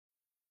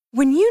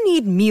When you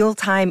need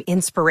mealtime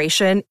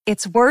inspiration,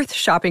 it's worth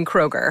shopping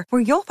Kroger,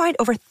 where you'll find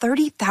over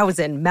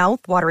 30,000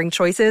 mouth-watering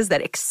choices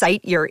that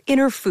excite your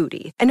inner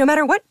foodie. And no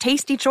matter what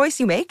tasty choice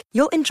you make,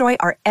 you'll enjoy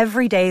our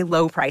everyday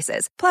low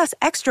prices, plus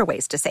extra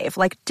ways to save,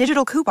 like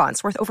digital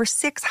coupons worth over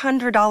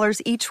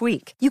 $600 each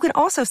week. You can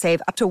also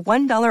save up to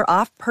 $1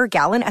 off per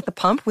gallon at the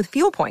pump with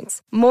fuel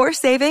points. More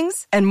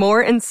savings and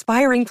more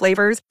inspiring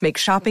flavors make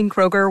shopping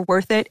Kroger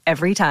worth it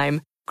every time.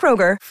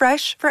 Kroger,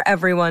 fresh for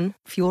everyone.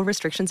 Fuel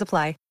restrictions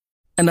apply.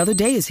 Another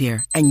day is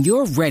here, and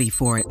you're ready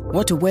for it.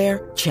 What to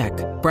wear? Check.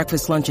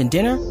 Breakfast, lunch, and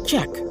dinner?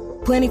 Check.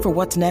 Planning for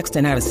what's next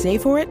and how to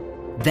save for it?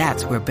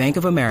 That's where Bank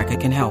of America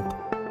can help.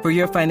 For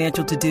your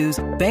financial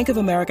to-dos, Bank of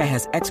America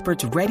has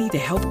experts ready to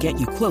help get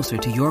you closer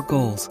to your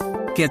goals.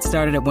 Get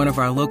started at one of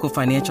our local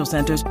financial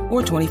centers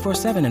or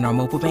 24/7 in our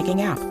mobile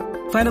banking app.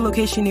 Find a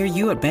location near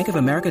you at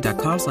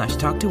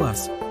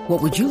bankofamerica.com/talktous.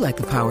 What would you like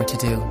the power to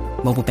do?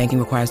 Mobile banking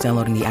requires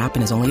downloading the app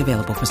and is only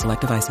available for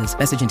select devices.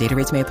 Message and data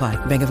rates may apply.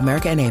 Bank of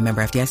America N.A.,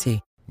 member FDIC.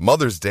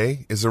 Mother's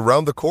Day is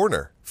around the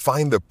corner.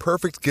 Find the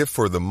perfect gift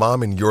for the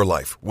mom in your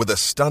life with a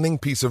stunning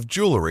piece of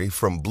jewelry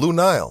from Blue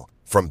Nile.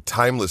 From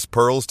timeless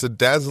pearls to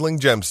dazzling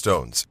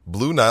gemstones,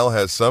 Blue Nile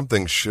has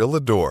something she'll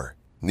adore.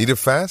 Need it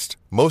fast?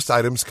 Most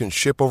items can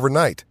ship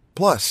overnight.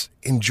 Plus,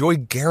 enjoy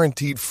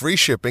guaranteed free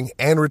shipping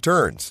and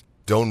returns.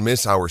 Don't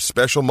miss our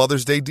special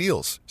Mother's Day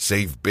deals.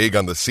 Save big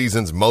on the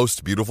season's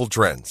most beautiful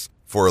trends.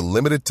 For a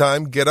limited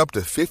time, get up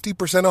to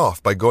 50%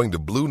 off by going to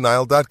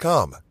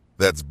BlueNile.com.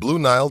 That's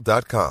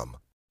BlueNile.com.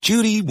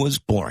 Judy was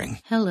boring.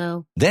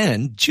 Hello.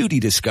 Then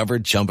Judy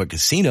discovered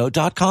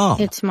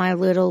ChumbaCasino.com. It's my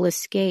little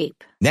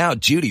escape. Now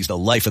Judy's the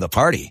life of the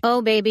party.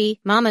 Oh,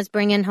 baby, mama's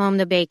bringing home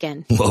the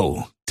bacon.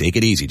 Whoa, take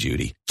it easy,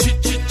 Judy.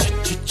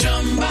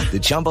 The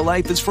Chumba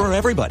life is for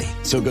everybody.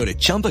 So go to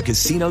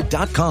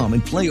ChumbaCasino.com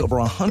and play over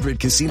 100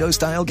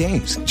 casino-style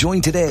games. Join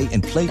today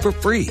and play for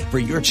free for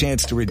your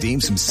chance to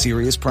redeem some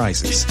serious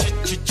prizes.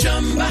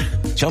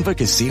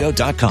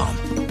 ChumbaCasino.com.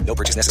 No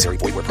purchase necessary.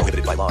 Void where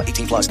prohibited by law.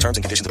 18 plus terms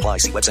and conditions apply.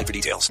 See website for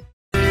details.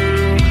 Coming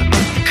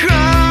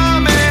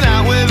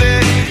out with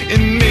it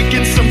and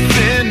making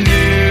something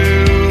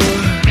new.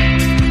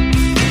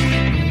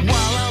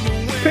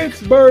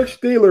 Pittsburgh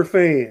Steelers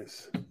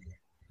fans,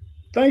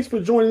 thanks for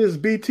joining this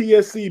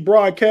BTSC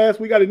broadcast.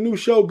 We got a new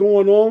show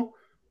going on.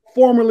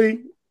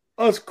 Formerly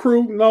us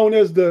crew, known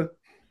as the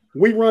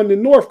We Run the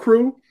North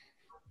crew,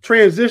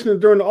 transitioning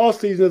during the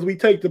offseason as we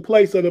take the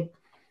place of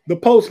the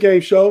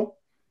post-game show.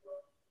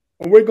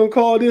 And we're going to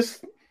call this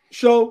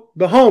show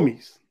The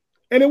Homies.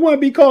 And it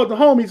wouldn't be called The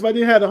Homies if I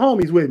didn't have the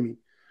homies with me.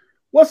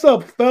 What's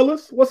up,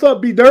 fellas? What's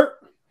up, B-Dirt?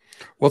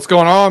 What's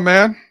going on,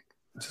 man?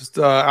 Just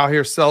out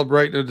here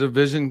celebrating the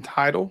division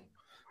title,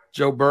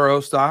 Joe Burrow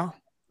style.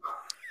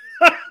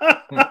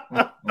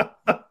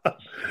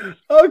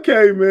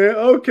 Okay, man.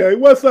 Okay.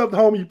 What's up,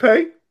 homie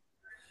Pay?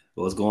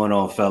 What's going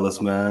on, fellas,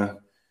 man?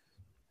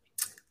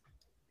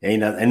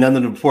 Ain't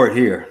nothing to report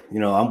here. You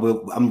know,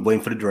 I'm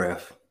waiting for the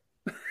draft.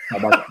 How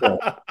about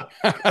that?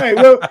 Hey,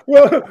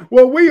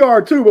 well, we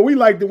are too, but we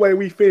like the way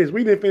we finished.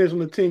 We didn't finish on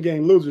the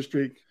 10-game loser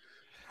streak.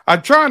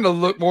 I'm trying to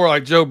look more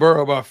like Joe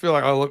Burrow, but I feel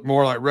like I look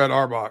more like Red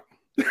Auerbach.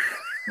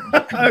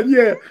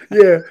 Yeah.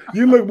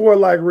 You look more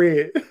like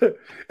Red.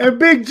 And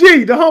Big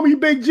G, the homie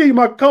Big G,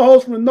 my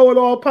co-host from the Know It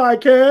All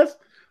podcast.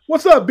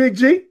 What's up, Big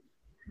G?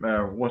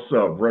 Man, what's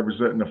up?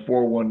 Representing the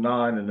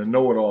 419 and the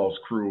Know It Alls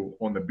crew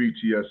on the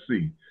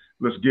BTSC.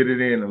 Let's get it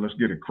in and let's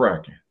get it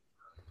cracking.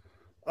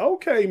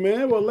 Okay,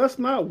 man. Well, let's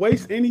not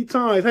waste any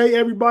time. Hey,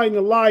 everybody in the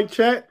live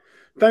chat,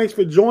 thanks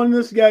for joining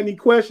us. Got any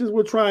questions?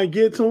 We'll try and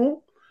get to them.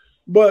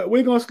 But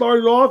we're going to start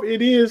it off.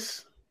 It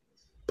is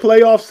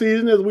playoff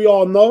season, as we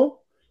all know.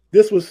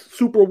 This was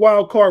Super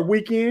Wild Card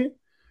weekend.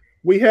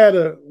 We had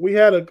a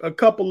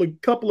couple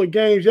of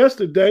games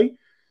yesterday.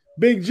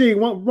 Big G,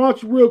 why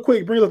don't you real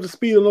quick bring us up to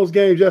speed on those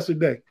games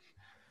yesterday?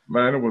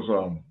 Man, it was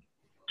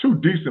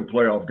two decent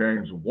playoff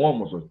games. One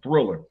was a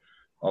thriller.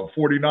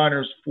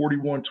 49ers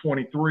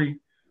 41-23.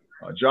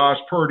 Josh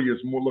Purdy is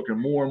looking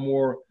more and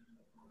more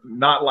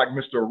not like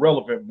Mr.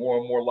 Irrelevant, more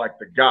and more like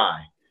the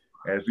guy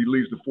as he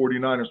leads the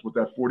 49ers with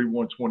that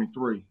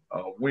 41-23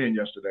 win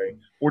yesterday.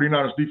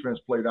 49ers defense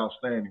played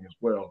outstanding as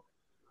well.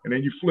 And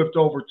then you flipped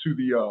over to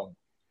the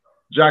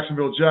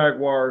Jacksonville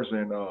Jaguars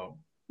and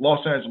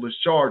Los Angeles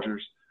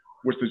Chargers,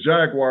 which the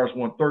Jaguars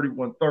won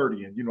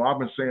 31-30. And, you know, I've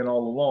been saying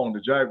all along the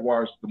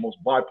Jaguars are the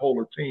most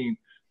bipolar team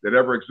that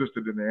ever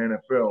existed in the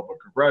NFL. But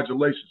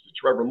congratulations to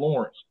Trevor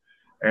Lawrence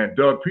and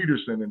Doug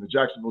Peterson and the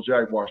Jacksonville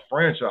Jaguars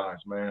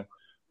franchise, man,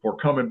 for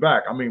coming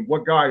back. I mean,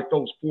 what guy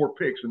throws 4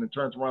 picks and then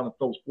turns around and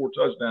throws 4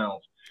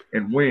 touchdowns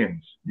and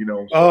wins, you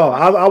know? So,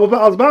 I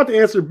was about to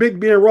answer Big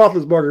Ben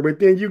Roethlisberger, but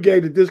then you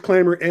gave the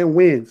disclaimer and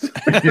wins.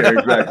 Yeah,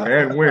 exactly,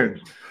 and wins.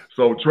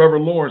 So Trevor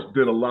Lawrence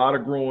did a lot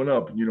of growing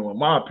up. You know, in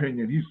my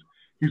opinion, he's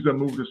done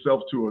moved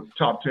himself to a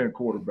top 10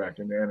 quarterback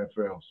in the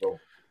NFL. So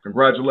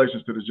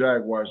congratulations to the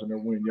Jaguars on their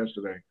win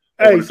yesterday.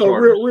 Hey, so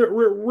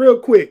real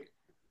quick,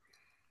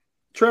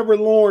 Trevor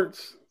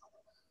Lawrence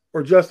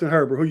or Justin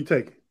Herbert, who you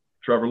taking?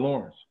 Trevor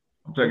Lawrence.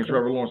 I'm taking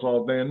Trevor Lawrence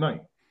all day and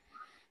night.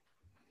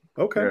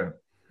 Okay.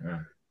 Yeah.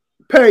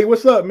 Pay,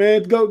 what's up,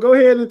 man? Go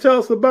ahead and tell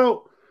us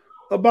about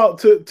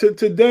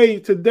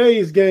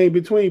today's game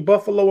between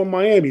Buffalo and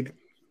Miami.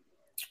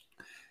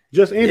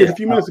 Just ended a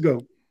few minutes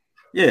ago.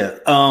 Yeah.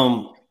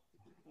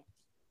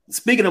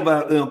 Speaking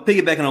about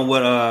piggybacking on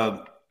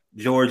what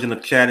George in the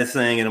chat is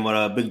saying and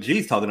what Big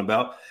G's talking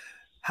about,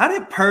 how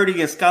did Purdy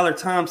and Skylar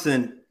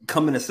Thompson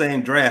come in the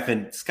same draft?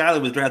 And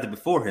Skylar was drafted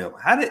before him.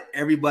 How did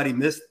everybody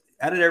miss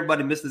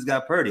this guy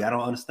Purdy? I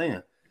don't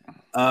understand.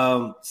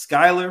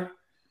 Skylar,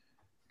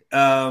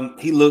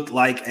 he looked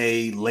like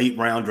a late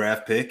round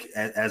draft pick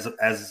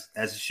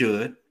as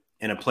should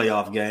in a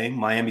playoff game.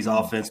 Miami's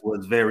offense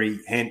was very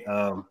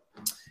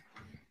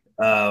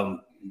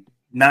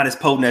not as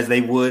potent as they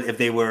would if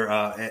they were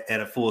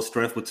at a full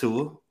strength with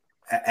Tua,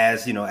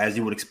 as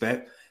you would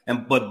expect.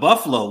 But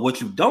Buffalo, what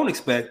you don't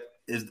expect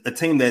is a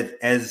team that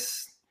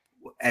as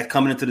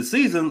coming into the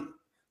season,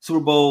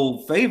 Super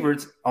Bowl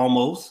favorites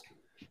almost.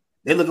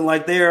 They're looking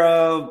like they're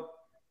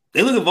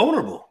looking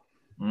vulnerable.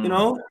 You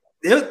know,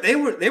 they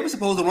were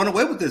supposed to run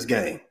away with this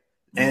game,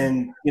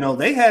 and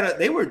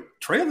they were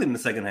trailing in the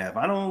second half.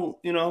 I don't,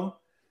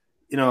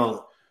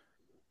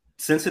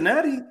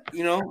 Cincinnati,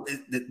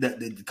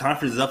 the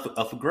conference is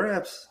up for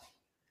grabs.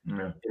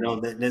 Yeah.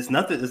 There's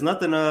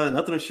nothing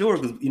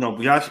assured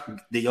because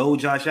the old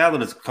Josh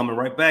Allen is coming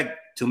right back.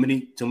 Too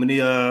many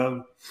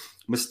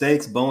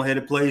mistakes,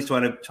 boneheaded plays,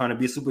 trying to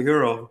be a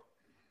superhero.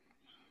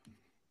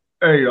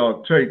 Hey,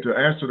 Tate, to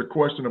answer the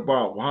question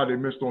about how they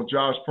missed on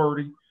Josh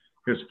Purdy,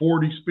 his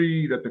 40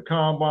 speed at the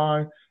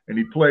combine, and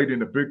he played in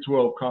the Big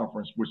 12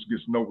 conference, which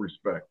gets no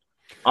respect.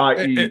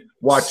 I.e.,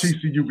 why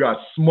TCU got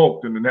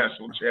smoked in the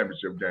national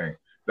championship game.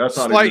 That's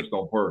how they missed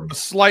on Purdy. A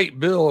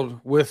slight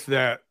build with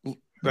that slow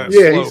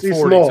he's 40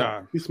 small.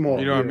 time. He's small.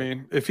 You know what I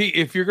mean?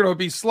 If you're gonna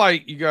be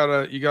slight, you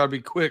gotta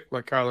be quick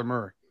like Kyler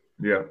Murray.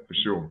 Yeah, for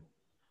sure.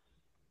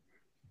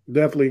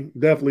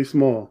 Definitely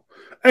small.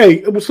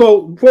 Hey,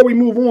 so before we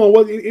move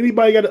on,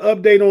 anybody got an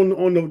update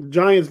on the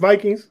Giants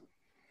Vikings?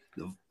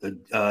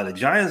 The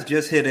Giants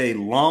just hit a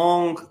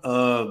long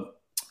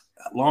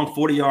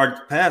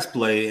 40-yard pass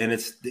play, and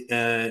it's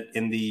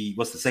in the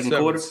second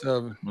quarter?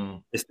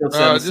 7-7. It's still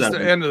 7-7. Just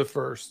the end of the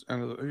first,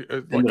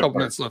 a couple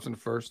minutes left in the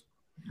first.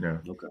 Yeah.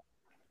 Okay.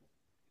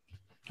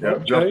 Yeah.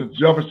 Okay.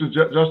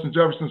 Justin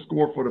Jefferson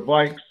scored for the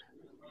Vikes.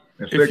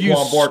 And if you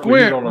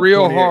squint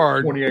real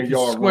hard,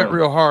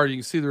 you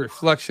can see the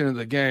reflection of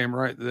the game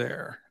right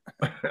there.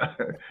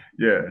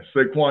 Yeah,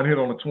 Saquon hit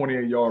on a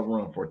 28-yard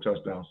run for a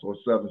touchdown, so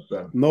it's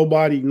 7-7.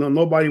 Nobody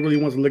really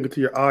wants to look into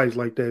your eyes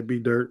like that,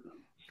 B-Dirt.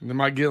 They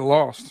might get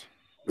lost.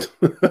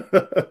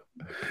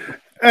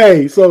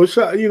 Hey, so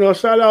shout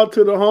out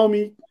to the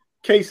homie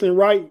Kason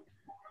Wright.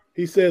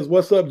 He says,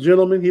 "What's up,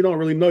 gentlemen?" He don't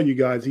really know you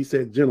guys. He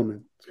said,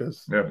 "Gentlemen."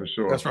 Yeah, for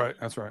sure. That's right.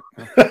 Yeah.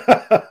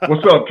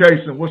 What's up,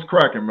 Kason? What's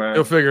cracking, man?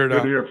 You'll figure it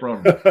out. Good to hear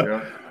from you.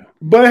 Yeah.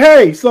 But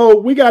hey, so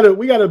we got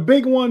a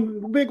big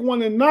one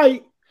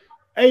tonight.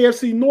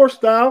 AFC North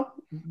style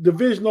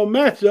divisional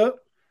matchup,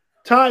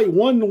 tied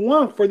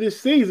 1-1 for this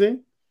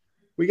season.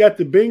 We got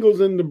the Bengals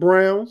and the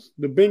Browns.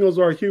 The Bengals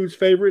are a huge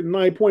favorite,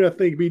 9-point, I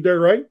think. Be there,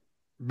 right?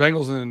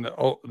 Bengals and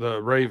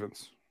the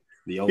Ravens.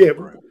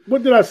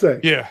 What did I say?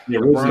 Yeah, the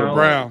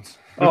Browns.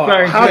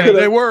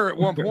 They were at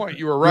one point.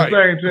 You were right.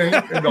 The same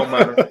team. It don't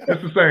matter.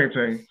 It's the same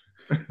team.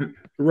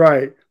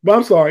 Right. But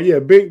I'm sorry. Yeah,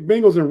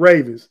 Bengals and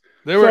Ravens.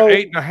 They were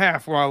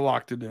 8.5 when I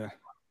locked it in.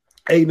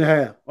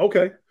 8.5.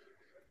 Okay.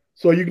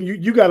 So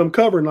you got them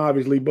covered,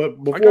 obviously.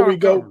 But before we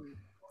go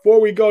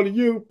to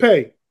you,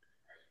 Pay,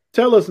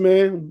 tell us,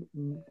 man,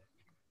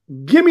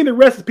 give me the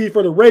recipe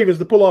for the Ravens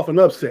to pull off an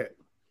upset.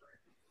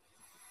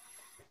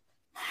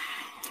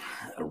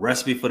 A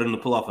recipe for them to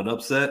pull off an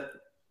upset?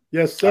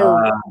 Yes,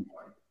 sir.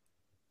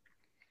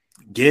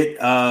 Get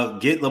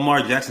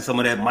Lamar Jackson some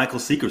of that Michael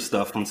Seeker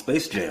stuff from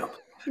Space Jam.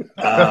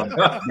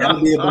 That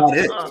would be about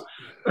it.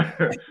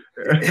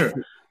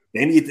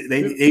 They need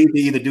to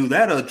either do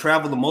that or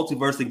travel the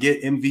multiverse and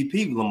get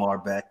MVP Lamar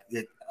back.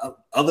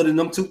 Other than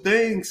them two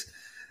things,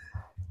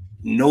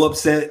 no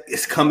upset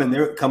is coming.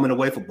 They're coming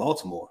away from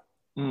Baltimore.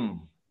 That's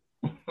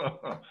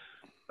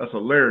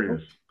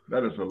hilarious.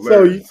 That is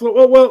hilarious.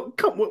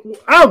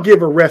 I'll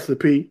give a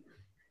recipe.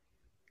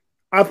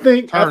 I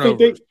think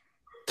they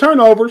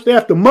turnovers. They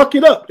have to muck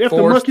it up.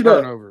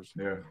 Turnovers.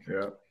 Yeah.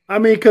 I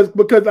mean,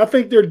 because I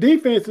think their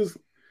defense is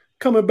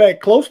coming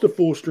back close to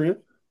full strength.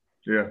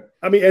 Yeah.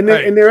 I mean, and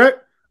they're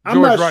at.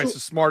 George Wright's the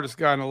smartest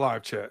guy in the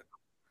live chat.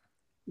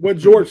 What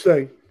George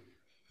say?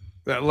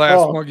 That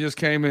last one just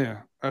came in.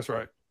 That's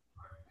right.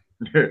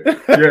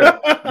 Yeah.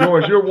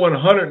 George, you're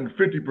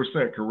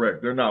 150%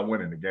 correct. They're not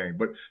winning the game.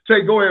 But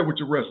go ahead with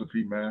your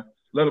recipe, man.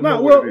 Let them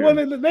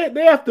know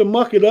they have to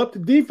muck it up. The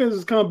defense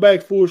has come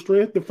back full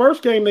strength. The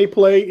first game they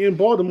played in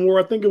Baltimore,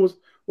 I think it was,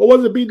 what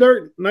was it,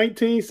 B-Dirt?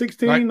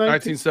 1916?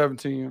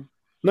 1917.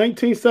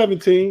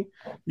 1917.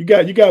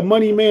 You got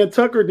Money Man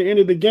Tucker at the end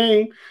of the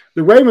game.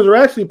 The Ravens are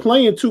actually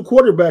playing two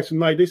quarterbacks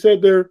tonight. They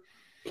said they're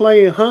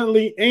playing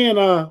Huntley and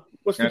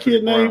what's the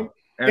kid name?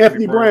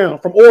 Anthony Brown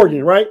from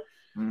Oregon, right?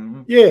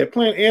 Mm-hmm. Yeah,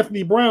 playing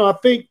Anthony Brown. I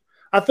think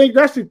I think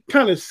that's to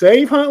kind of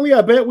save Huntley.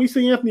 I bet we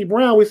see Anthony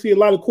Brown. We see a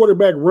lot of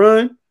quarterback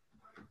run,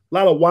 a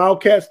lot of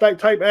Wildcat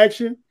type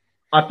action.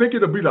 I think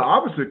it'll be the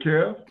opposite,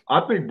 Kev.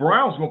 I think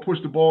Brown's going to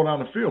push the ball down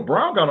the field.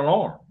 Brown got an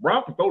arm.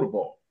 Brown can throw the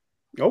ball.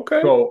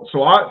 Okay.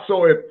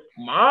 So if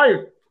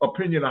my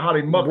opinion of how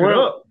they muck it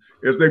up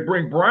is they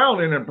bring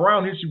Brown in and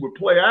Brown hits you with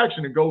play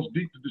action and goes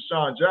deep to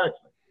Deshaun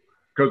Jackson.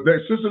 Because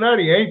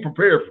Cincinnati ain't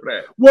prepared for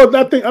that. Well,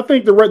 I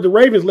think the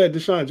Ravens let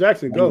Deshaun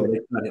Jackson go.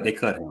 They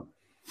cut him.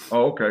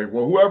 Oh, okay.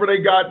 Well, whoever they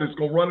got that's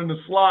going to run in the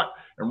slot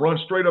and run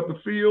straight up the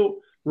field,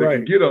 they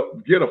can get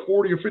a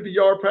 40 or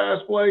 50-yard pass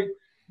play.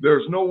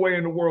 There's no way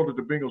in the world that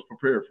the Bengals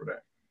prepared for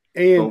that.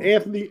 And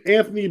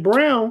Anthony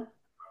Brown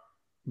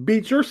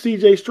beat your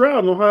C.J.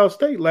 Stroud in Ohio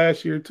State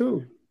last year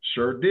too.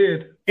 Sure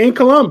did. In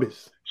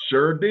Columbus.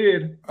 Sure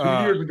did. 2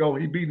 years ago,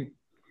 he beat him.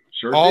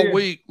 Sure all did.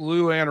 week,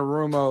 Lou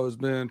Anarumo has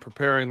been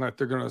preparing like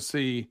they're going to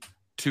see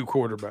two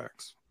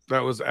quarterbacks.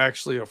 That was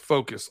actually a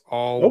focus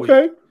all week.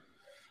 Okay.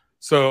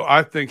 So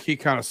I think he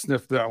kind of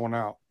sniffed that one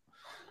out.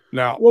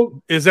 Now,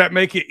 does that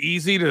make it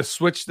easy to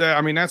switch that?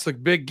 I mean, that's a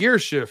big gear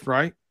shift,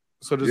 right?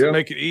 So does it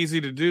make it easy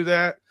to do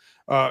that?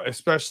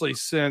 Especially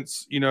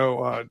since,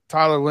 Tyler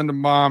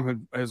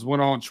Lindenbaum has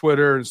went on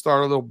Twitter and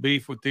started a little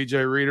beef with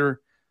DJ Reader.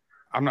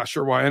 I'm not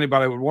sure why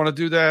anybody would want to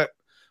do that,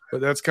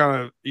 but that's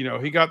kind of,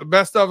 he got the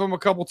best of him a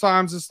couple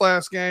times this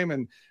last game,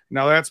 and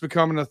now that's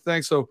becoming a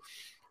thing. So,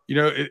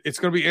 it's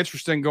going to be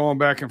interesting going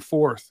back and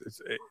forth.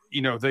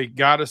 They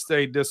got to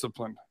stay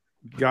disciplined.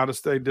 Got to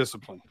stay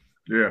disciplined.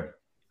 Yeah,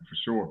 for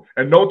sure.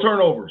 And no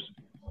turnovers.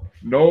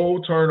 No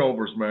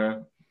turnovers,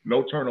 man.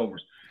 No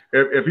turnovers.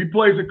 If he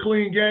plays a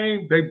clean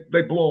game,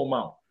 they blow him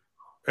out.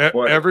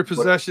 Every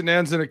possession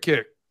ends in a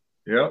kick.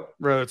 Yep.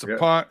 Whether it's a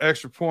punt,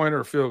 extra point, or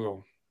a field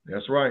goal.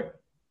 That's right.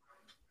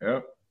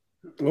 Yep.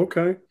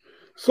 Okay.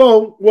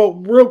 So,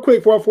 real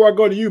quick before I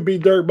go to you, B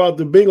Dirt, about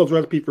the Bengals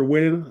recipe for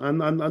winning. I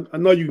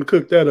know you can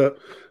cook that up.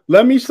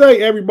 Let me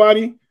say,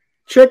 everybody,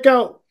 check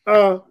out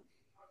the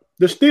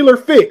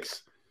Steeler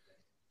Fix.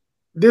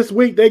 This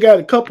week they got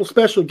a couple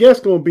special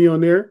guests going to be on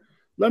there.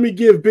 Let me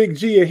give Big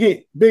G a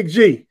hint. Big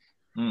G.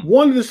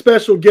 One of the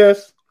special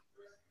guests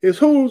is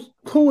who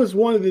is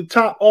one of the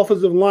top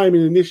offensive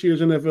linemen in this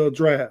year's NFL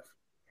draft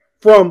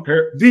from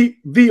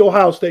the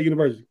Ohio State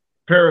University.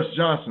 Paris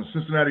Johnson,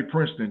 Cincinnati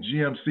Princeton,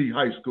 GMC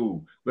High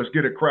School. Let's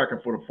get it cracking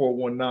for the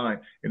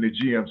 419 in the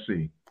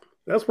GMC.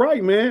 That's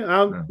right,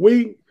 man.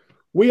 We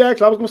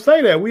actually, I was going to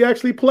say that. We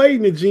actually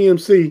played in the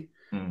GMC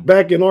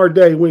back in our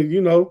day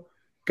when,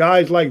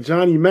 guys like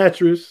Johnny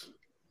Mattress,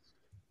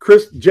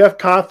 Jeff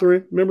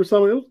Cothran. Remember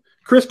some of those?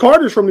 Chris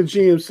Carter's from the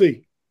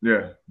GMC.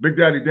 Yeah, Big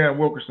Daddy Dan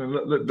Wilkerson.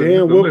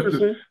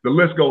 Wilkerson. The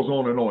list goes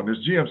on and on. This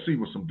GMC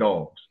was some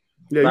dogs.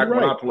 Yeah, back when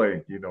right. I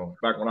played,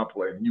 back when I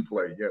played and you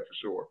played, yeah, for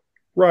sure.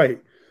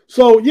 Right.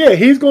 So, yeah,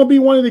 he's going to be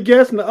one of the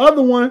guests. And the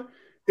other one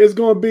is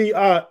going to be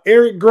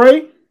Eric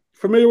Gray.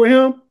 Familiar with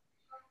him?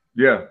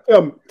 Yeah.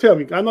 Tell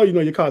me. I know you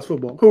know your college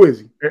football. Who is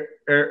he?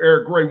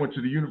 Eric Gray went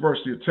to the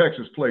University of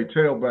Texas, played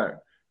tailback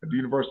at the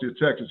University of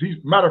Texas.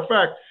 Matter of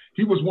fact,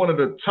 he was one of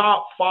the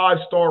top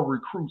 5-star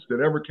recruits that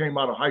ever came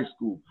out of high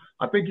school.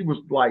 I think he was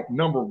like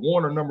number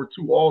 1 or number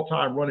 2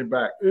 all-time running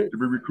back to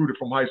be recruited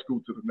from high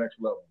school to the next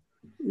level.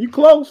 You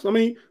close. I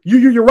mean,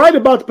 you're right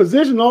about the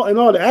position and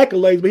all the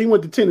accolades, but he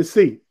went to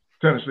Tennessee.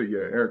 Tennessee, yeah,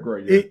 Eric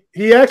Gray. Yeah.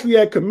 He actually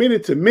had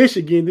committed to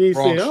Michigan. Then he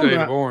Wrong said, shade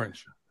of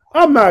orange.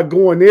 I'm not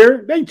going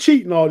there. They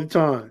cheating all the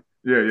time.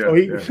 Yeah.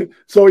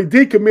 So he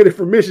decommitted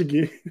from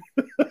Michigan.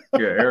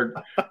 Yeah,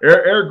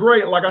 Eric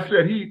Gray. Like I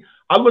said,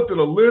 I looked at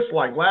a list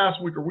like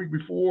last week or week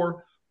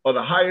before of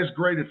the highest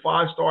graded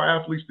 5-star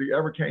athletes that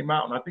ever came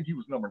out, and I think he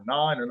was number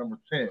 9 or number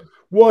 10.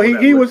 Well,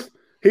 he was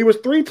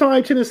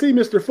 3-time Tennessee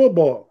Mr.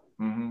 Football.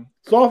 Mm-hmm.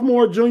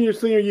 Sophomore, junior,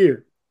 senior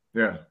year.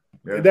 Yeah.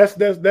 That's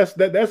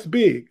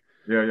big.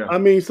 Yeah. I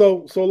mean,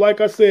 so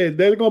like I said,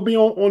 they're gonna be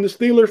on the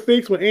Steeler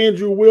Fix with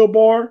Andrew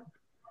Wilbar.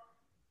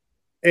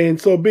 And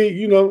so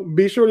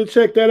be sure to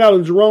check that out.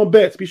 And Jerome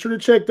Betts, be sure to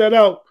check that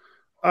out.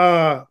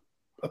 I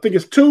think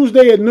it's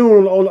Tuesday at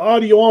noon on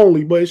audio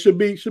only, but it should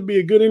be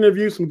a good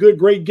interview, some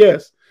great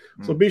guests.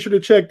 So be sure to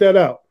check that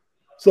out.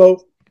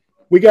 So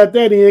we got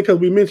that in because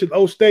we mentioned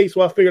O State,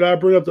 so I figured I'd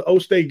bring up the O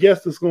State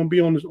guest that's going to be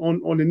on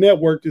the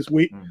network this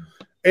week.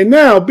 And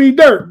now, B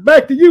Dirt,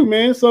 back to you,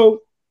 man.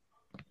 So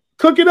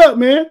cook it up,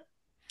 man.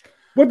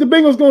 What the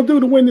Bengals going to do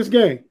to win this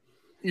game?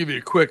 Give you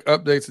a quick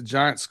update. The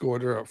Giants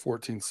scored. They're up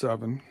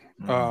 14-7.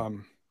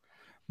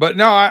 But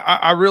no,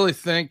 I really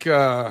think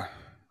they're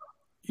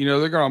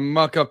going to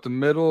muck up the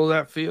middle of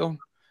that field.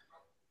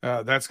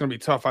 That's going to be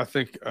tough. I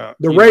think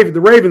the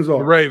Ravens will.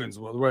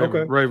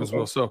 The Ravens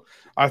will. So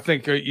I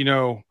think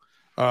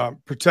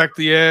protect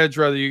the edge,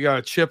 whether you got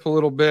to chip a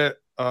little bit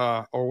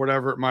or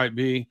whatever it might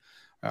be.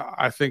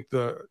 I think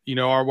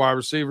our wide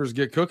receivers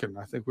get cooking.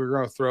 I think we're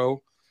going to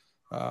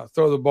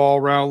throw the ball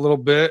around a little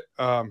bit.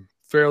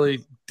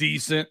 Fairly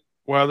decent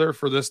weather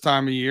for this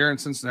time of year in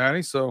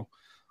Cincinnati, so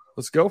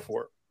let's go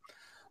for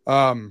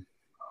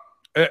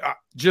it.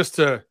 Just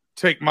to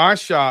take my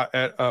shot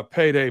at a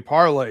payday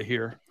parlay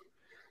here,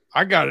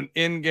 I got an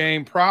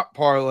in-game prop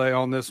parlay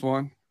on this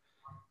one.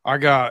 I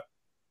got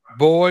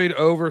Boyd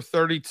over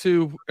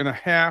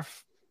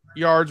 32.5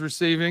 yards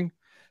receiving,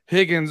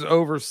 Higgins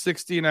over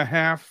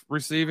 60.5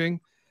 receiving,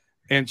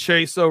 and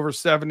Chase over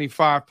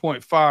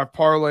 75.5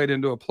 parlayed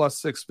into a plus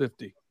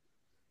 650.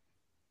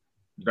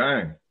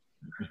 Dang.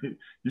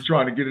 You're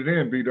trying to get it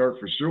in, B-Dirt,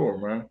 for sure,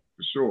 man.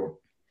 For sure.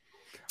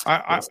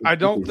 I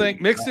don't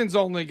think Mixon's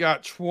only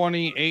got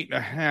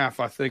 28.5,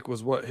 I think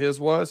was what his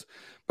was.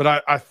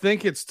 But I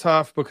think it's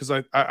tough because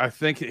I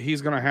think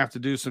he's going to have to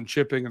do some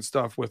chipping and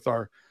stuff with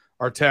our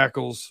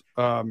tackles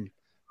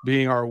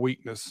being our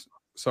weakness.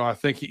 So I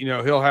think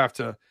he'll have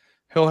to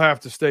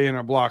stay in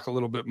a block a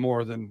little bit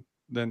more than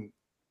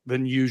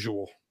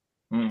usual.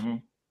 Mm-hmm.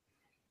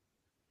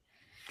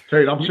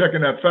 Tate, I'm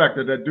checking that fact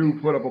that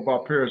dude put up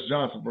about Paris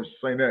Johnson versus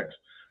St. X.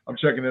 I'm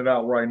checking it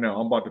out right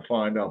now. I'm about to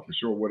find out for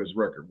sure what his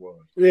record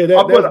was. Yeah,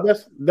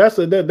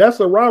 that's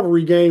a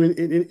rivalry game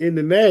in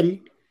the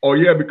Natty. Oh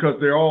yeah, because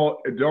they're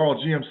all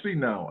GMC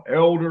now.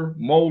 Elder,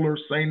 Moeller,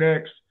 St.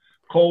 X,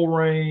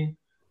 Coleraine.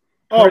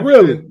 Oh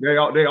really? They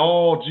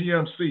all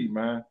GMC,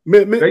 man.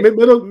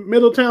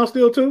 Middletown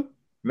still too?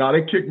 No,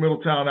 they kicked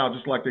Middletown out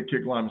just like they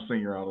kicked Lyman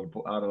Senior out of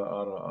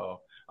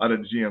the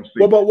GMC.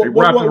 They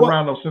wrapped it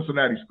around those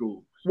Cincinnati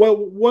schools.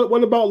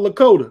 What about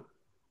Lakota?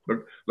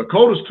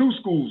 Lakota's two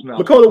schools now.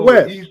 Lakota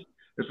West. East.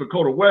 It's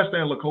Lakota West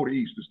and Lakota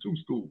East. There's two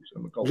schools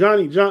in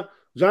Lakota.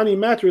 Johnny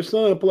Mattress'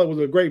 son was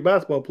a great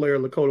basketball player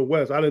at Lakota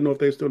West. I didn't know if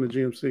they're still in the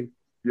GMC.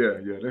 Yeah,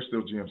 they're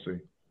still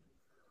GMC.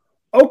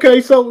 Okay,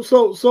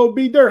 so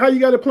B Dirt, how you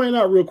got it playing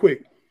out real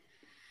quick?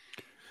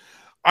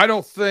 I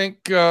don't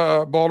think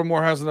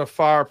Baltimore has enough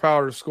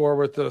firepower to score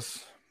with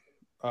us.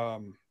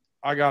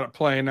 I got it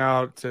playing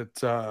out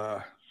at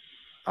I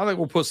think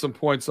we'll put some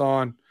points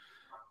on.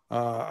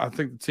 I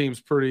think the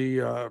team's pretty,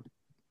 been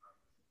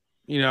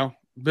a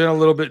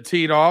little bit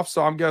teed off.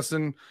 So I'm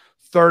guessing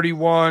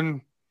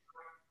 31-17.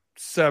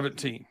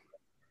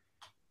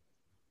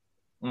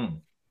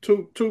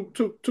 Two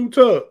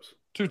tubs.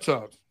 Two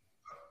tubs.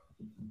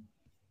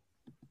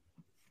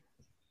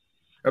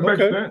 It makes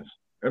sense.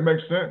 It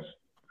makes sense.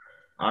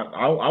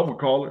 I would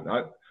call it.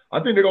 I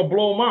think they're going to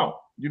blow them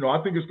out.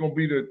 I think it's going to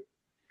be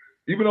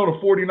even though the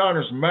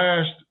 49ers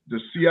mashed the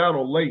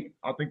Seattle late,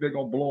 I think they're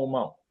going to blow them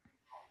out.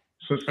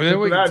 And then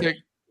we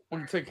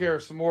can take care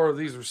of some more of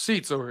these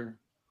receipts over here.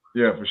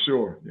 Yeah, for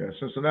sure. Yeah,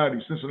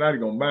 Cincinnati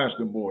gonna mash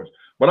them boys.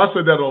 But I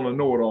said that on the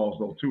know-it-alls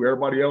though too.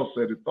 Everybody else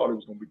thought it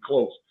was gonna be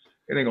close.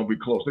 It ain't gonna be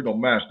close. They're gonna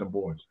mash them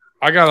boys.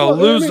 I got a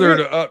loser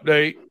to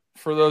update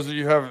for those of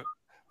you who haven't.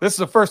 This is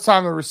the first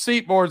time the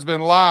receipt board's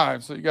been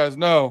live, so you guys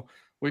know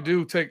we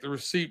do take the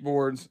receipt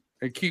boards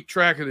and keep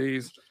track of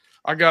these.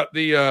 I got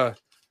the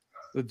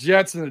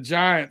Jets and the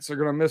Giants are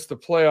gonna miss the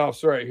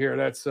playoffs right here.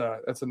 That's a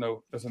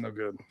no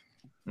good.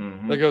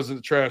 Mm-hmm. That goes in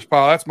the trash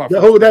pile. That's my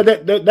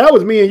that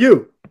was me and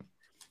you.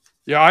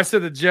 Yeah, I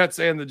said the Jets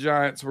and the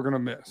Giants were going to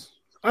miss.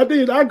 I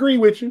did. I agree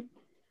with you.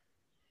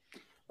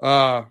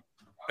 And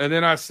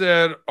then I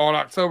said on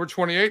October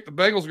 28th, the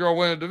Bengals are going to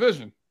win a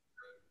division.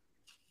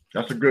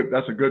 That's a good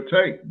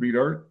take,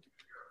 B-Dirt.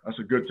 That's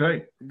a good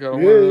take. Got a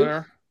winner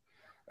there.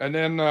 And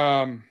then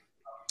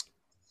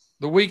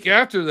the week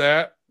after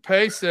that,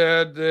 Pay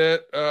said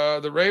that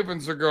the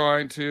Ravens are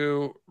going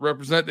to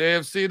represent the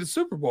AFC at the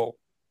Super Bowl.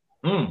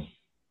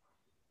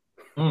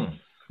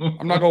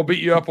 I'm not going to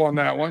beat you up on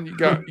that one. You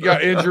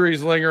got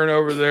injuries lingering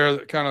over there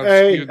that kind of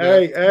skewed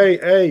that.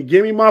 Hey,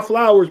 give me my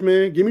flowers,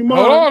 man. Give me mine.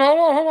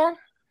 Hold on.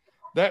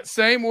 That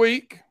same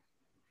week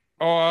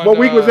on What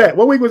week was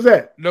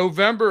that?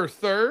 November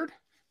 3rd.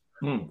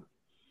 The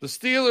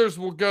Steelers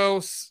will go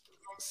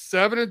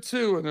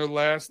 7-2 in their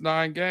last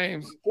 9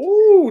 games.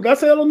 Ooh,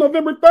 that's on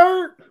November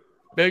 3rd.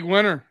 Big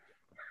winner.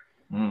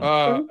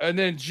 And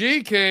then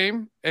G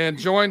came and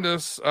joined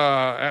us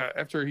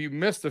after he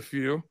missed a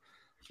few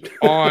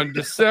on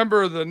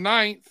December the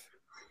 9th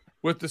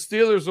with the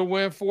Steelers will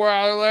win 4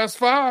 out of the last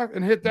 5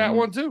 and hit that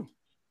one too.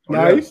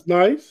 Nice.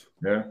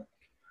 Yeah.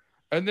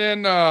 And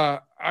then I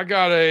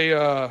got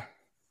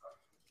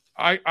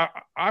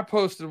I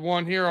posted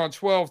one here on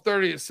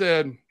 12:30. It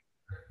said,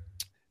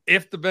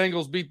 if the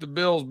Bengals beat the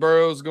Bills,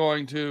 Burrow's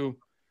going to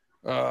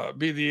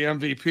be the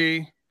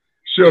MVP.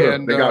 Should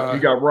have. He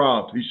got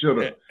robbed. He should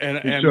have.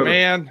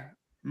 And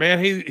man,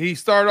 he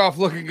started off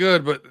looking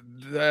good, but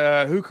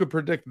who could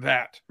predict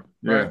that?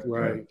 Yeah,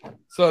 right.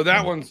 So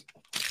that one's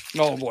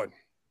null and void.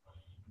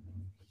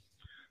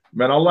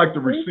 Man, I like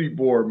the receipt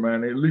board,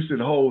 man. At least it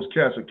holds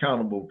cats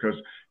accountable because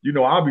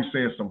I'll be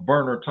saying some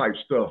burner type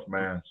stuff,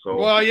 man. So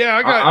well,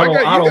 yeah, I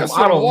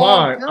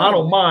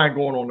don't mind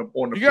going on the.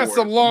 You got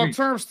some long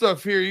term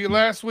stuff here.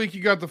 Last week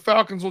you got the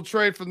Falcons will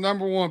trade for the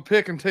number 1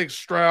 pick and take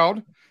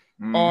Stroud.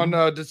 Mm-hmm.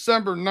 On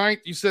December 9th,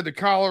 you said the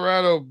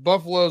Colorado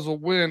Buffaloes will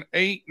win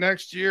 8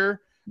 next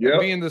year. Yep.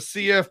 Be in the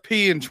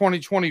CFP in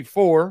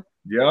 2024.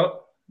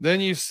 Yep. Then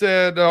you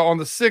said on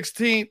the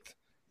 16th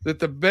that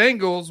the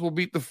Bengals will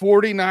beat the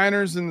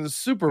 49ers in the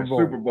Super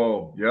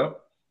Bowl.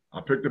 Yep.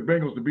 I picked the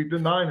Bengals to beat the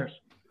Niners.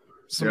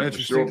 Some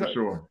interesting. For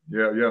sure.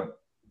 Yeah.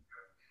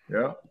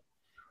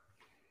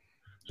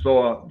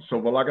 So,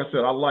 but like I said,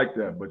 I like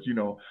that. But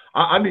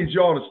I need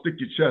y'all to stick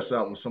your chest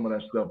out with some of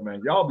that stuff,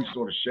 man. Y'all be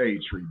sort of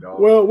shade tree,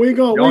 dog. Well,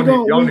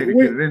 y'all need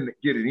to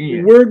get it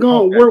in. We're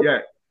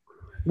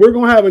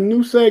gonna have a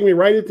new segment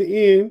right at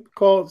the end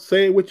called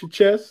 "Say It with Your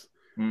Chest,"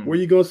 where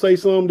you're gonna say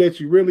something that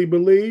you really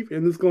believe,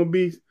 and it's gonna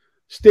be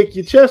stick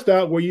your chest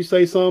out, where you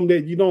say something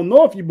that you don't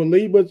know if you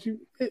believe, but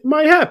it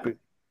might happen.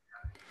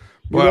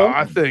 Well,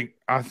 I think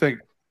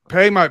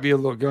Pay might be a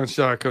little gun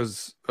shy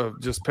because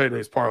of just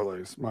Payday's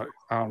parlays.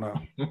 I don't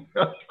know.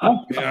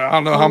 I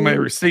don't know how many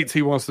receipts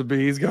he wants to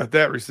be. He's got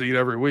that receipt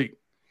every week.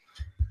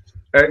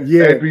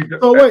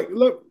 So wait,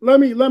 let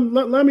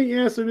me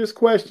answer this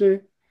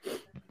question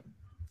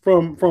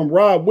from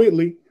Rob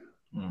Whitney.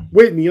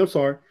 I'm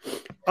sorry.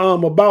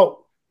 About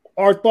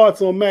our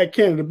thoughts on Matt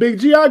Canada. Big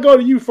G, I go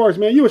to you first,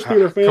 man. You a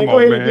Steeler fan. Go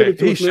ahead and get it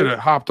to us. He should have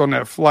hopped on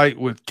that flight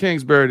with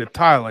Kingsbury to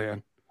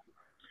Thailand.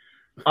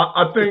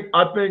 I think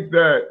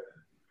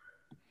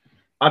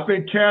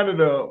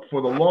Canada,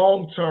 for the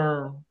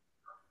long-term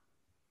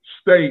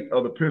state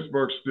of the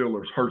Pittsburgh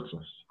Steelers, hurts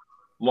us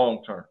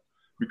long-term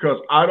because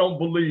I don't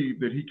believe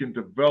that he can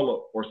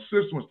develop or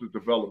assist with the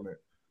development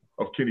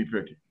of Kenny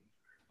Pickett.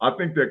 I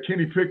think that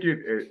Kenny Pickett,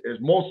 as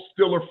most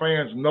Steeler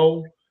fans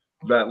know,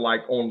 that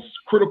like on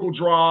critical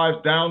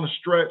drives down the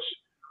stretch,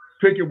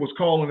 Pickett was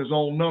calling his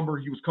own number.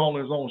 He was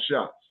calling his own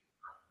shots.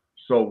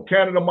 So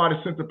Canada might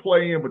have sent the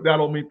play in, but that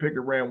don't mean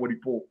Pickett ran what he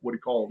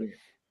called in.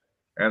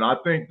 And I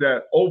think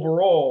that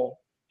overall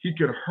he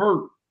could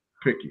hurt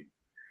Pickett.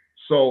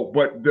 So,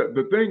 but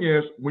the thing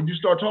is, when you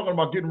start talking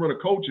about getting rid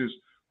of coaches,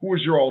 who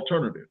is your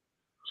alternative?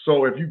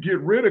 So if you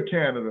get rid of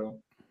Canada,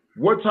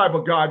 what type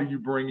of guy do you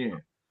bring in?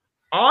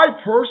 I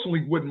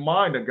personally wouldn't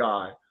mind a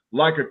guy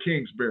like a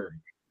Kingsbury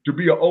to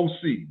be an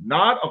OC,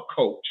 not a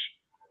coach,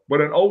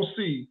 but an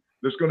OC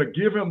that's going to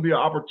give him the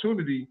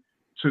opportunity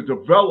to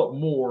develop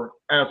more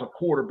as a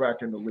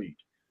quarterback in the league.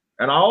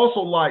 And I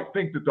also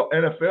think that the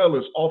NFL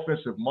is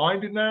offensive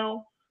minded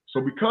now.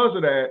 So because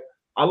of that,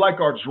 I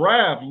like our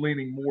draft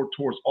leaning more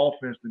towards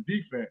offense than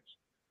defense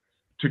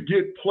to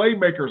get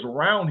playmakers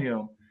around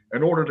him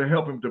in order to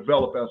help him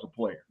develop as a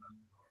player.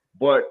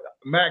 But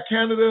Matt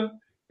Canada,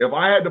 if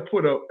I had to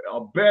put a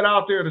bet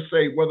out there to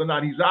say whether or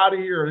not he's out of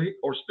here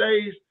or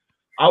stays,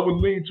 I would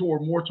lean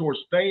more towards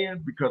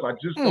staying because I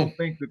just don't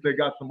think that they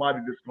got somebody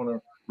that's going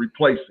to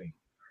replace him,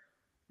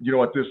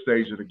 at this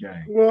stage of the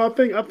game. Well, I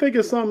think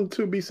it's something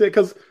to be said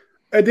because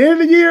at the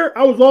end of the year,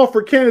 I was all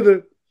for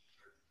Canada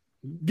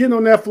getting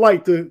on that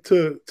flight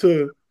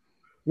to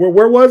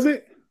where was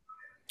it?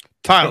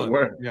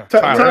 Thailand. Yeah,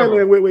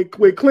 Thailand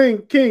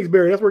with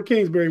Kingsbury. That's where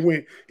Kingsbury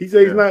went. He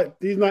said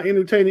he's not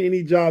entertaining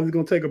any jobs. He's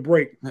going to take a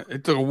break.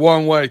 It took a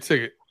one-way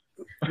ticket.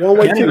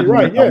 One-way ticket,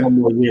 right? Yeah. One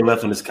more year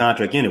left on his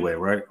contract anyway,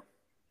 right?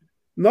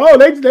 No,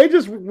 they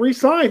just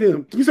re-signed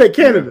him. You say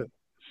Canada?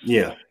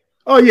 Yeah.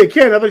 Oh yeah,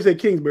 Canada. I thought you said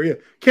Kingsbury. Yeah,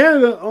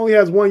 Canada only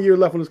has 1 year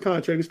left on his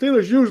contract. The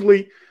Steelers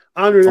usually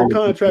honor their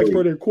contracts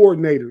for their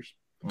coordinators.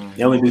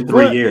 They only do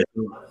 3 years.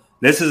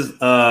 This is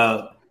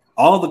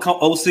all the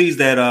OCs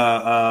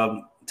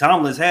that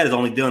Tomlin's had has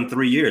only done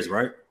 3 years,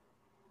 right?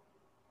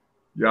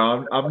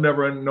 Yeah, I've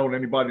never known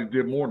anybody that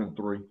did more than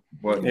 3,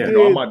 but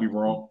I might be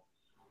wrong.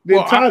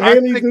 Did Todd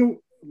Haley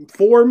do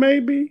 4?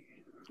 Maybe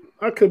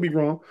I could be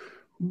wrong,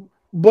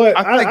 but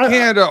I think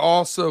Canada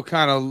also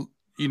kind of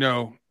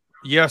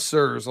yes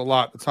sirs a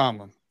lot to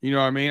Tomlin. You know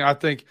what I mean? I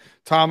think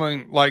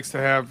Tomlin likes to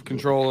have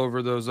control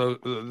over those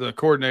the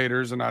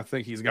coordinators, and I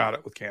think he's got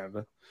it with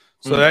Canada.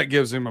 So that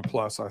gives him a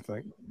plus, I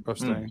think, of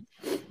staying.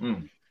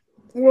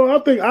 Well,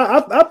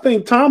 I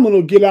think Tomlin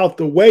will get out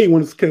the way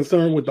when it's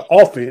concerned with the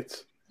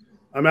offense.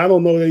 I mean, I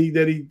don't know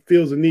that he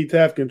feels the need to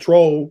have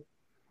control.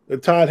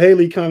 Todd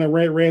Haley kind of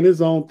ran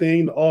his own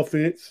thing, the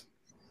offense.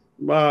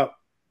 I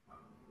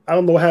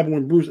don't know what happened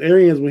with Bruce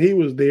Arians when he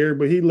was there,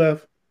 but he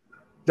left.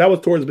 That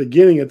was towards the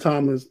beginning of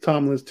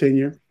Tomlin's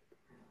tenure.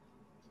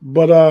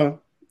 But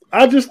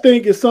I just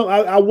think it's something.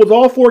 I was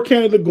all for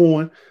Canada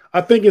going.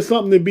 I think it's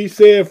something to be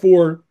said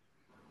for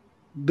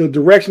the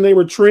direction they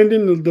were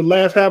trending the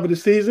last half of the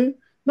season.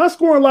 Not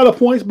scoring a lot of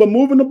points, but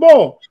moving the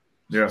ball.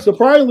 Yeah.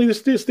 Surprisingly, the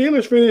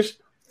Steelers finished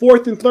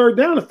 4th and 3rd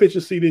down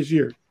efficiency this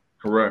year.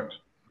 Correct.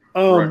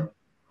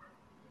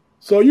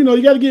 So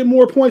you got to get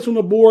more points on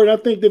the board. I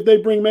think if they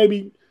bring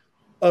maybe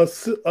a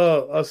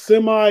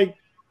semi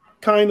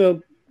kind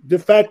of de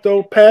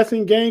facto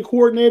passing game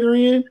coordinator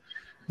in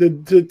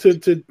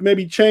to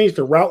maybe change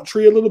the route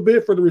tree a little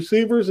bit for the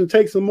receivers and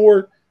take some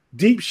more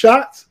deep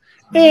shots.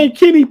 And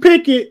Kenny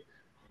Pickett,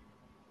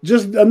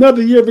 just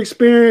another year of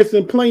experience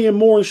and playing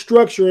more in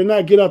structure and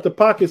not get out the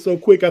pocket so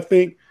quick, I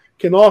think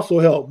can also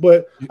help.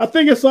 But I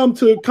think it's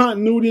something to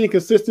continuity and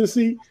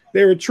consistency.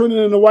 They were trending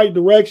in the right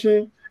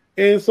direction.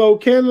 And so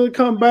Canada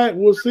come back.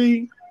 We'll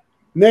see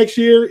next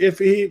year if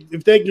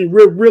they can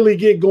really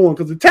get going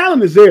because the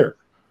talent is there.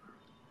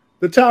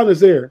 The talent is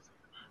there.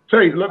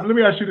 Tate, let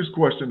me ask you this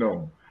question,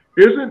 though.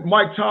 Isn't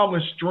Mike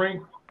Tomlin's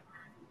strength,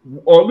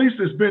 or at least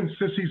it's been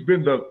since he's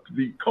been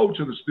the coach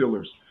of the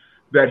Steelers,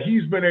 that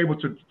he's been able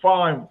to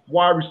find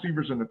wide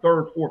receivers in the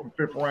 3rd, 4th, and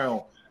 5th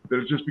round that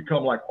have just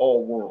become like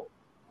all world?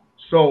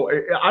 So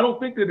I don't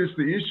think that it's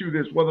the issue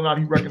that's whether or not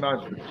he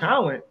recognizes the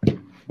talent,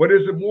 but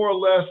is it more or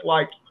less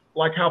like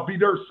how B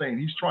Dirt's saying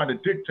he's trying to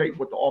dictate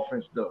what the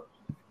offense does?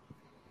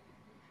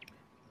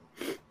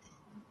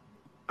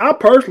 I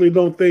personally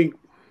don't think.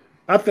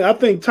 I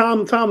think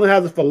Tomlin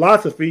has a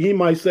philosophy. He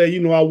might say,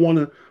 I want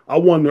to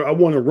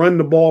run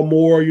the ball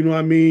more. You know what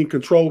I mean?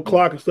 Control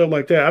clock and stuff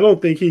like that. I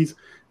don't think he's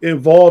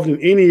involved in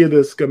any of the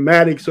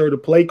schematics or the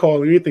play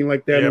call or anything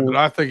like that. Yeah, but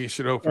I think he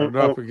should open it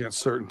up against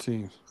certain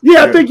teams.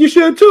 Yeah, I think you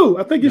should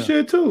too. You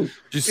should too.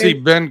 Did you see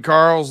Ben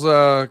Carl's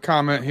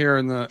comment here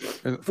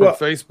from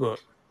Facebook?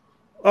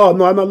 Oh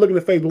no, I'm not looking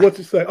at Facebook. What's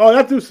it say? Oh,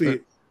 I do see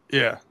it.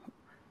 Yeah.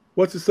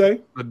 What's it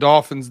say? The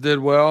Dolphins did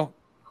well.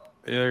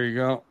 Yeah, there you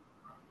go.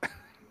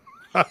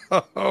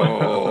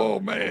 Oh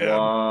man!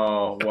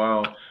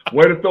 Wow!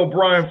 Way to throw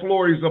Brian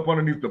Flores up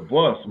underneath the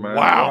bus, man!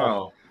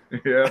 Wow.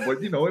 Yeah,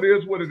 but it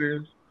is what it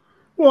is.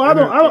 Well, I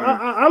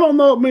don't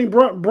know. I mean,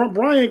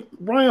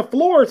 Brian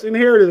Flores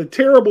inherited a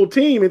terrible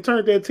team and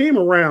turned that team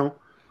around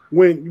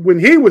when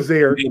he was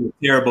there. It was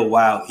terrible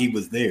while he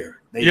was there.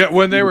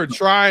 When they were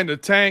trying to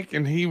tank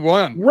and he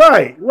won.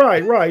 Right.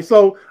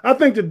 So I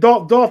think the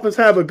Dolphins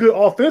have a good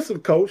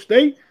offensive coach.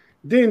 They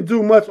didn't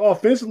do much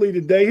offensively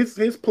today.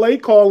 His play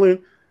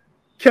calling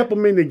kept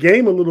him in the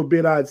game a little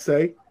bit, I'd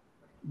say.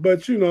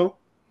 But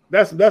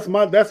that's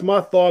my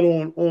thought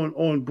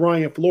on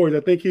Brian Flores. I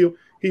think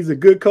he's a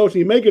good coach.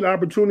 He may get an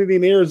opportunity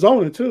in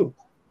Arizona too.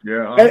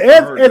 Yeah,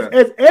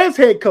 as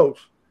head coach.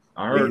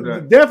 I heard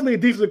that. Definitely a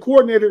decent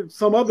coordinator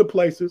some other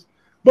places.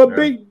 But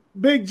Big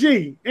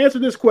G, answer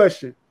this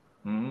question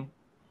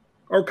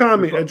or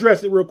comment.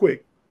 Address it real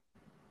quick.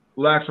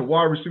 Lax a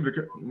wide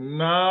receiver.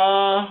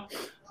 Nah,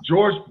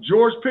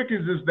 George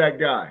Pickens is that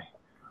guy.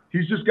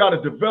 He's just got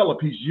to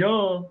develop. He's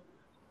young.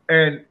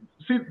 And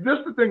see, this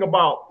is the thing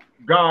about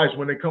guys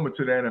when they come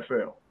into the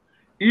NFL.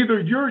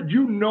 Either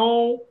you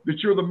know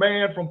that you're the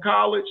man from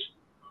college,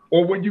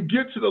 or when you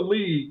get to the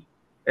league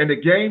and the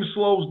game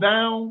slows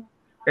down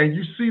and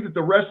you see that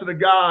the rest of the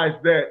guys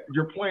that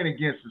you're playing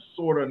against is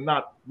sort of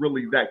not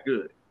really that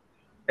good.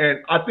 And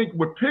I think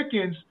with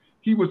Pickens,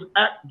 he was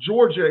at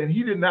Georgia and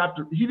he didn't have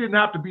to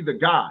be the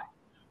guy.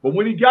 But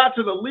when he got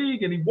to the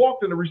league and he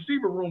walked in the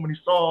receiver room and he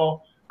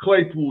saw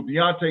Claypool,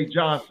 Deontay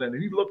Johnson,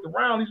 and he looked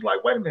around, he's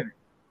like, wait a minute,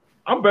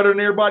 I'm better than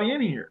everybody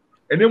in here.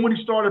 And then when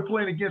he started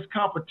playing against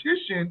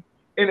competition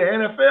in the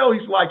NFL,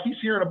 he's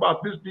hearing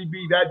about this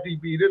DB, that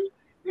DB, this.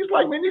 He's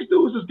like, man, these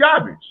dudes is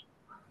garbage.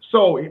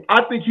 So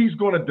I think he's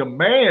going to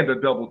demand a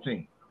double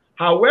team.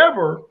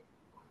 However,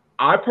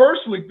 I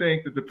personally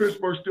think that the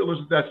Pittsburgh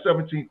Steelers at that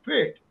 17th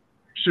pick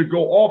should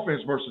go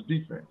offense versus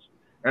defense.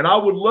 And I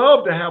would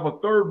love to have a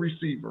third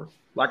receiver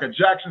like a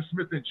Jackson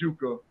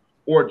Smith-Njigba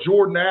or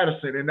Jordan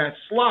Addison in that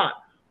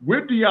slot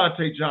with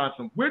Deontay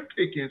Johnson, with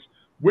Pickens,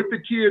 with the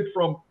kid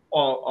from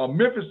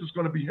Memphis that's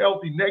going to be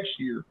healthy next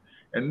year.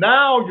 And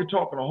now you're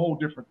talking a whole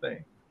different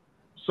thing.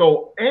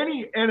 So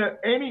any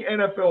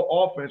NFL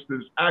offense that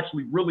is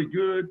actually really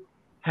good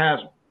has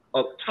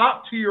a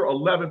top-tier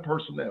 11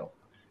 personnel.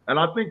 And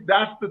I think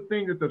that's the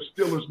thing that the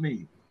Steelers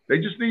need. They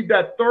just need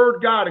that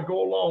third guy to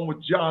go along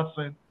with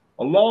Johnson,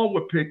 along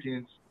with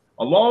Pickens,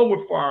 along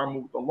with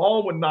Freiermuth,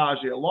 along with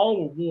Najee,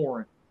 along with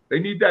Warren. They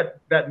need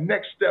that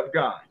next step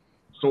guy.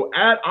 So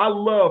I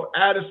love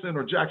Addison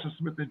or Jackson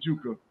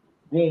Smith-Njigba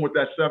going with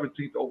that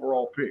 17th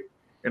overall pick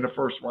in the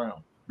first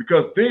round,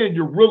 because then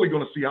you're really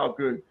going to see how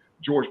good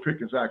George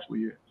Pickens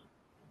actually is.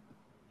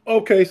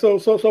 Okay, so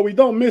we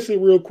don't miss it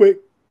real quick.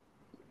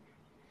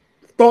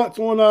 Thoughts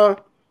on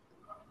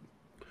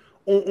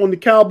the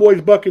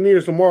Cowboys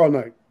Buccaneers tomorrow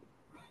night?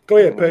 Go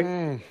ahead, Peg.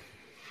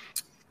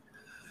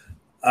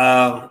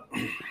 I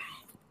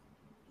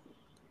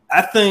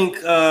think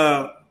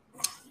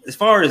as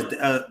far as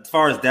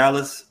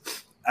Dallas,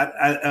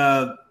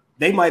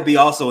 they might be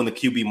also in the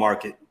QB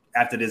market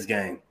after this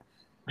game.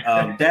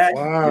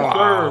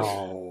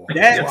 Wow.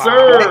 Yes,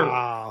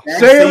 sir.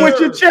 Say it with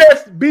your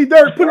chest. B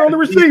Dirt, put it on the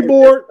receipt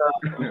board.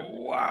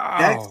 Wow.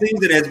 That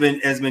season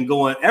has been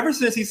going ever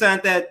since he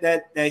signed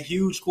that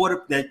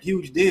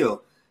huge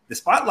deal. The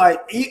spotlight,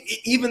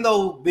 even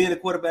though being a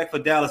quarterback for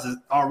Dallas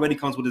already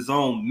comes with his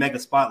own mega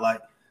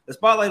spotlight, the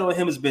spotlight on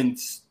him has been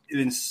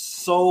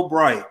so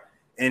bright,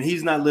 and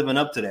he's not living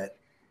up to that.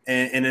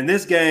 And in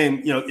this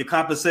game, your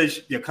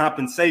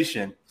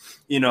compensation,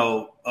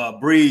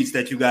 breeds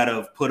that you got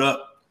to put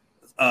up.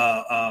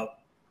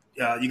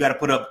 You got to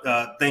put up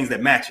things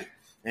that match it,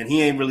 and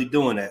he ain't really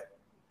doing that.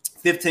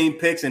 15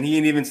 picks, and he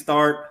didn't even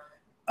start.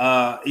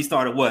 He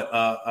started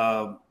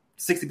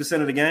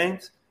 60% of the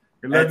games.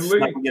 That's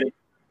not going to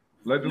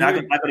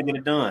get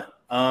it done.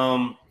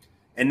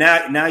 And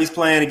now he's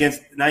playing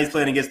against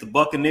the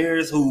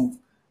Buccaneers, who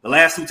the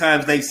last two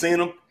times they've seen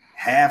him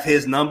have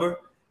his number.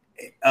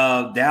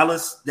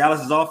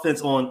 Dallas's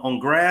offense on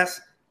grass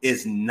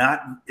is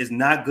not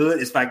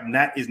good. It's like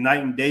night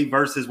and day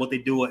versus what they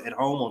do at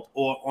home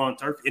or on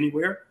turf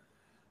anywhere.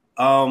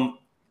 All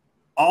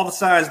the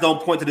signs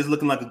don't point to this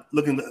looking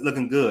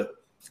good.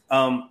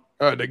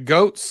 The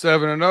GOAT's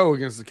 7-0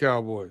 against the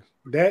Cowboys.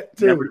 That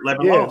too. Never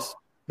lost.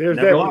 There's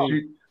never that. lost.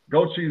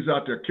 Goat cheese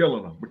out there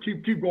killing them. But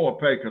keep going,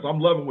 Pay, because I'm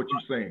loving what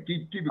you're saying.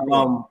 Keep it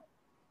going.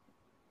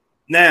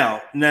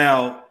 Now,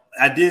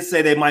 I did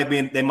say they might be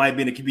in the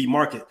QB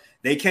market.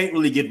 They can't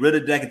really get rid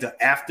of Dak until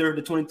after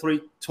the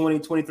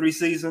 2023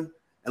 season,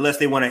 unless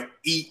they want to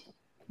eat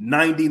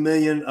 $90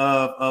 million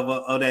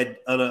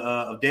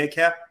of dead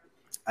cap.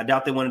 I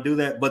doubt they want to do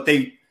that.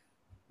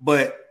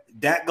 But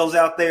Dak goes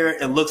out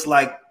there and looks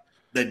like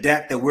the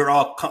Dak that we're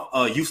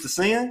all used to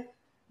seeing.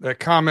 That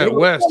comment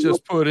Wes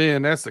just put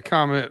in, that's the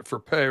comment for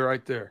Pay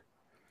right there.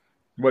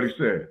 What he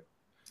said.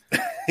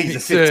 He's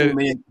a $15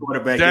 million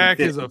quarterback. Dak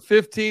is a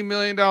 $15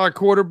 million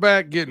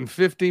quarterback getting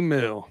 $50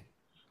 million.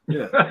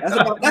 Yeah, that's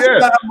about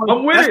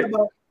I'm with it.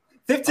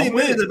 $15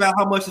 million is about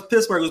how much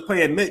Pittsburgh was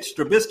paying Mitch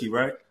Trubisky,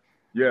 right?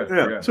 Yeah.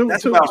 That's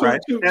about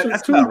right.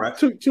 That's about right.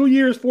 2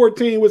 years,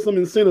 14 with some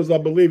incentives, I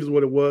believe, is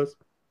what it was.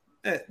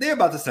 Yeah, they're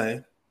about the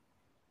same.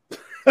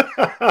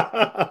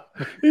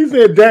 He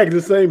said Dak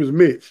the same as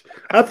Mitch.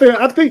 I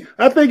think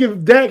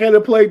if Dak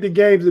had played the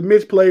games that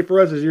Mitch played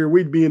for us this year,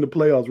 we'd be in the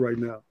playoffs right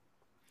now.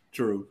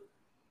 True.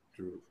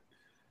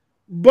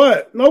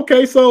 But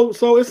okay, so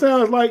it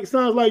sounds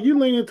like you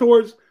leaning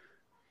towards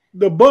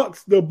the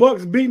Bucks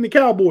beating the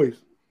Cowboys.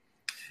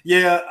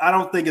 Yeah, I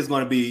don't think it's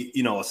going to be,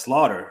 a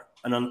slaughter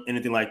and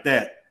anything like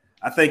that.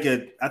 I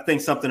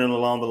think something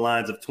along the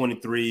lines of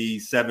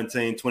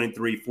 23-17,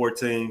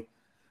 23-14.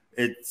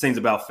 It seems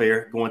about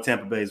fair going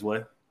Tampa Bay's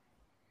way.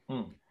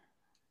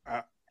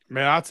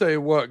 Man, I'll tell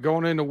you what,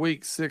 going into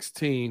week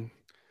 16,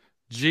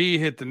 G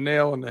hit the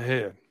nail on the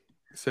head.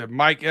 He said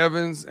Mike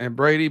Evans and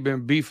Brady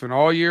been beefing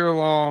all year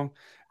long,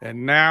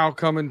 and now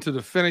coming to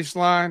the finish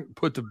line,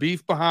 put the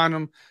beef behind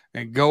them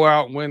and go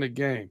out and win a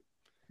game.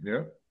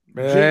 Yeah.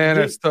 Man,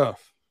 that's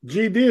tough.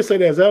 G did say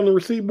that. Is that on the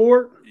receipt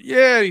board?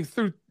 Yeah, he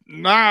threw.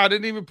 I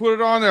didn't even put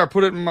it on there. I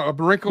put it in a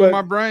wrinkle in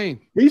my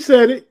brain. He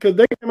said it because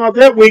they came out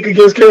that week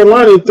against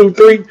Carolina and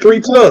threw three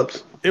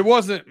tubs. It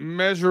wasn't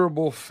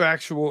measurable,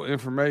 factual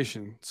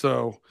information.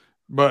 So,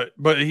 but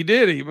he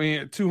did. I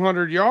mean,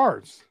 200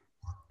 yards.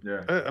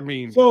 Yeah. I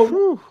mean, so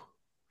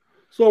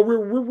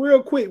we're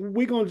real quick.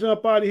 We're gonna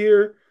jump out of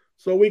here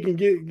so we can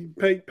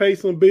pay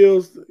some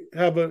bills.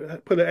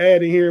 Put an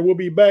ad in here. We'll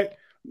be back.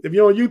 If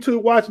you're on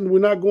YouTube watching, we're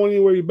not going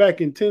anywhere. We're back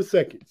in 10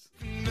 seconds.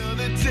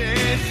 Another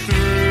day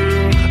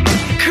through,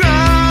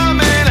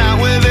 coming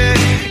out with it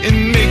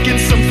and making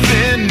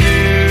something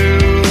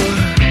new.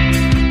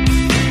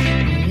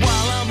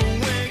 While I'm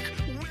awake.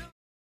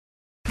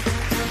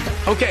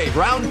 Okay,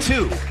 round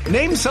 2.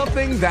 Name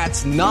something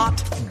that's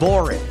not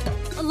boring.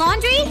 A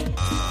laundry?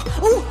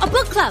 Ooh, a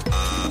book club.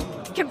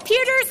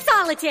 Computer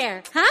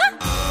solitaire, huh?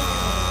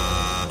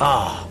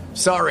 Ah,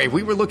 sorry,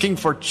 we were looking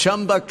for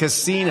Chumba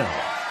Casino.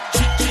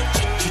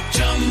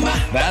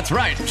 That's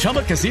right.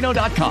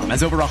 ChumbaCasino.com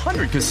has over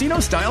 100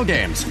 casino-style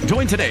games.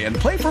 Join today and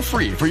play for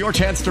free for your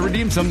chance to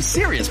redeem some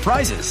serious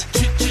prizes.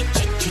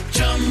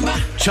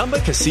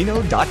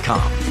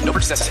 ChumbaCasino.com. No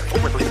purchase necessary.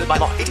 Void where prohibited by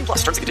law.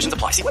 18+ terms and conditions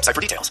apply. See website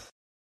for details.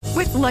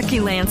 With Lucky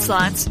Land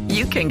Slots,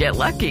 you can get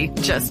lucky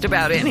just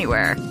about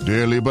anywhere.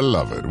 Dearly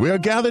beloved, we are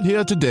gathered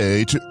here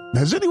today to...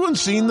 Has anyone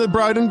seen the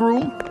bride and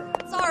groom?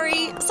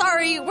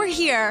 Sorry, we're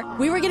here.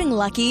 We were getting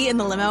lucky in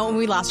the limo and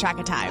we lost track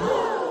of time.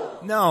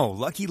 No,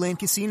 Lucky Land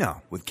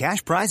Casino, with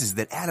cash prizes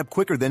that add up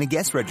quicker than a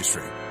guest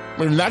registry.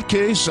 In that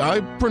case,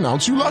 I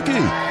pronounce you lucky.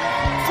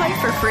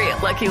 Play for free at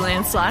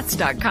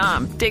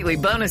LuckyLandSlots.com. Daily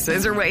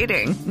bonuses are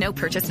waiting. No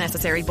purchase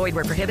necessary. Void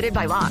where prohibited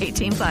by law.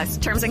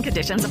 18+. Terms and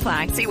conditions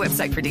apply. See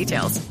website for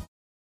details.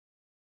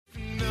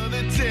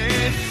 Another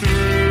day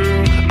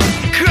through,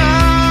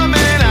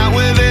 coming out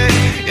with it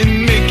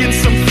and making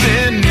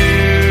something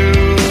new.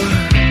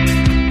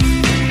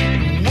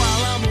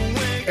 While I'm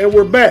awake. And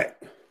we're back.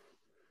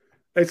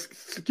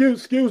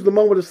 Excuse the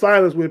moment of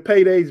silence with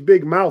Payday's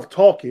big mouth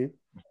talking.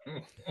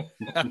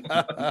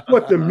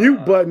 What the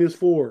mute button is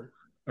for.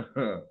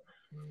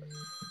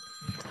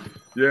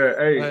 Yeah,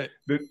 hey,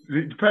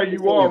 Pay,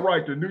 you are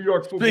right. The New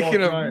York Football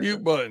Speaking Giants. of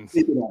mute buttons.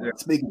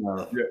 Speaking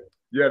of.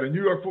 Yeah, the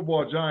New York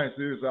Football Giants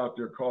is out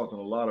there causing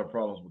a lot of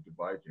problems with the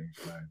Vikings,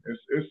 man.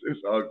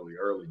 It's ugly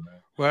early,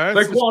 man. Well,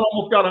 Saquon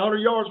almost got 100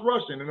 yards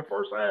rushing in the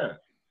first half.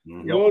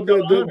 Well,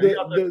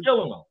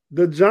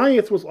 the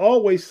Giants was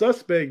always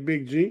suspect,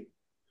 Big G.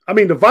 I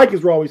mean, the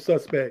Vikings were always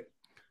suspect.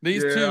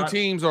 These two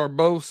teams are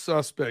both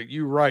suspect.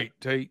 You're right,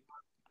 Tate.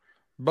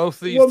 Both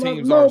these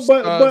teams are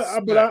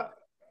suspect. But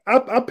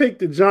I picked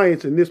the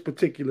Giants in this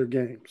particular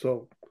game.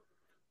 So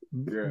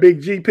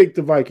Big G picked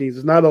the Vikings.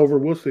 It's not over.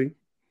 We'll see.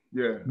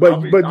 Yeah,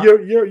 but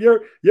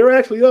you're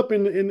actually up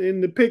in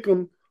the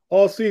pick'em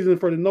all season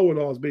for the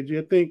know-it-alls, Big G.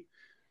 I think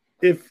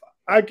if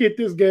I get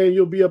this game,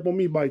 you'll be up on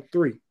me by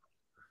 3.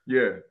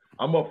 Yeah,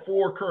 I'm up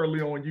 4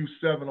 currently on you,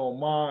 7 on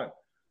mine,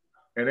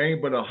 and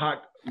ain't but a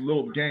hot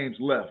little games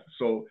left.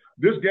 So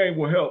this game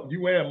will help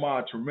you and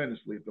mine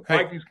tremendously. If the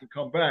Vikings can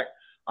come back,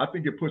 I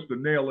think it puts the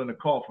nail in the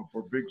coffin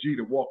for Big G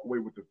to walk away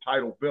with the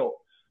title belt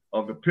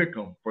of the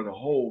pick'em for the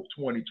whole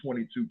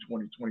 2022-2023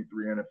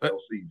 NFL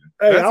season.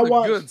 Hey, that's a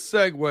good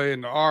segue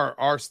into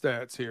our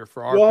stats here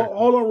for our pick'em.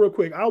 Hold on real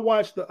quick. I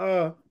watched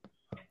the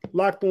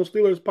Locked On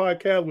Steelers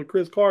podcast with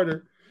Chris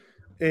Carter,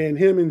 and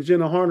him and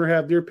Jenna Harner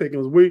have their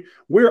pickings.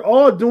 We're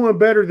all doing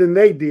better than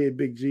they did,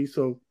 Big G.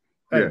 So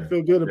I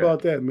feel good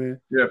about that, man.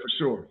 Yeah, for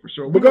sure.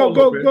 But go.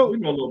 We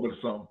know a little bit of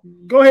something.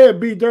 Go ahead,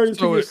 B Dirty,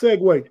 to your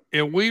segue.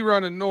 And We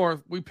Run the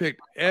North, we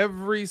picked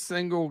every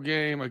single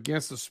game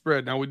against the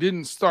spread. Now, we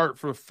didn't start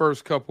for the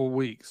first couple of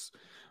weeks.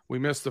 We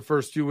missed the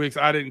first few weeks.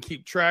 I didn't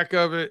keep track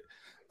of it.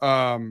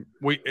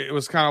 It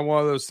was kind of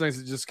one of those things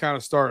that just kind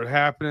of started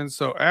happening.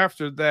 So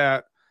after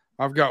that,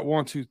 I've got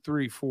 1, 2,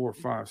 3, 4,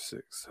 5,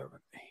 6, 7,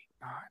 8,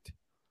 9.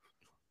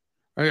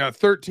 I got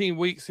 13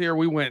 weeks here.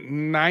 We went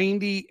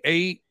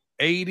 98,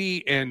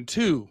 80, and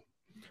 2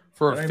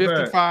 for a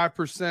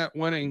 55%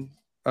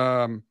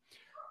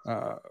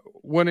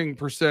 winning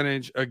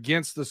percentage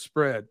against the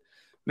spread.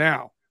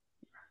 Now,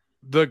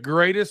 the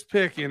greatest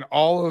pick in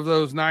all of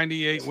those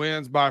 98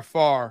 wins by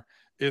far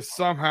is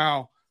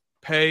somehow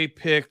Pay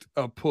picked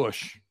a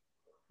push.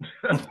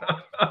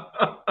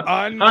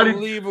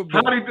 Unbelievable.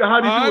 How did he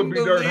do it,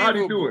 B-Dirt? How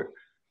did he do it?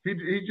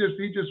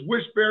 He just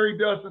wished Barry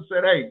Dust and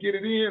said, "Hey, get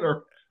it in,"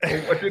 or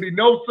did he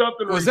know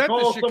something? Or was he that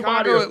called the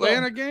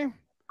Chicago-Atlanta game?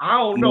 I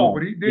don't know,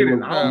 but he did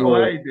it. I don't know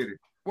how he did it.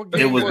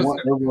 It was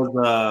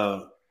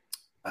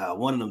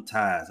one of them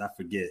ties. I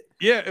forget.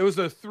 Yeah, it was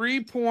a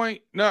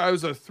 3-point. No, it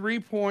was a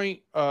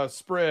 3-point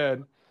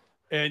spread,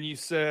 and you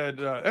said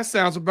that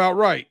sounds about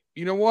right.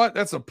 You know what?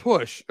 That's a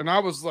push, and I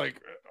was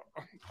like,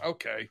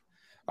 okay.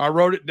 I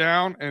wrote it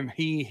down, and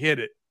he hit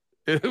it.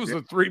 It was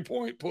a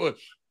 3-point push.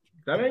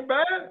 That ain't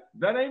bad.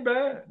 That ain't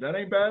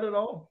bad at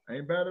all.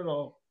 Ain't bad at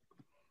all.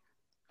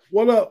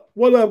 What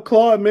up,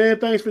 Claude, man?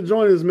 Thanks for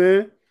joining us,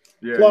 man.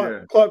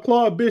 Yeah,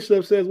 Claude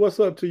Bishop says, "What's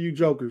up to you,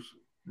 jokers?"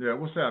 Yeah,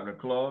 what's happening,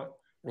 Claude?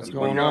 What's That's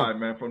going my on, guy,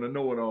 man? From the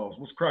know-it-alls.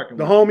 What's cracking?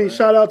 The homie,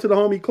 shout out to the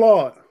homie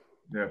Claude.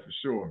 Yeah, for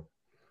sure.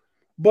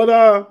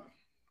 But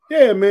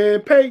yeah, man,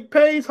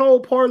 Pay's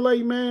whole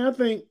parlay, man. I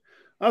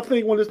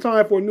think when it's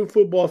time for a new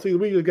football season,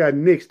 we just got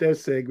nixed that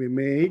segment,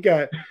 man. He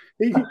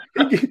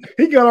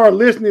got our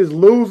listeners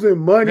losing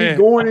money, man,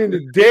 going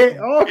into debt.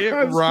 It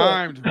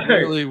rhymed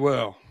really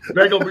well.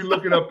 They're going to be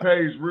looking up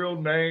Pay's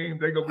real name.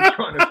 They're going to be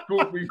trying to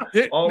scoop me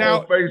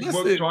on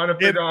Facebook, trying to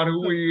figure out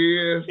who he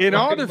is. In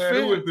all defense, man,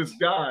 who is this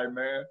guy,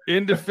 man?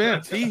 In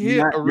defense, he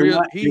hit a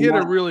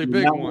really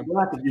big one.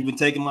 You've been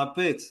taking my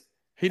picks.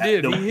 He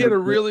did. He hit a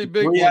really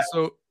big one.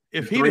 So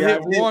if he'd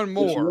hit one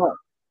more,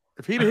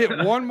 if he'd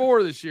hit one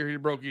more this year, he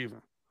broke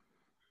even.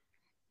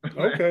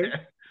 Okay.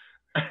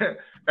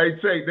 Hey,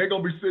 Tate, they're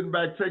going to be sitting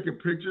back taking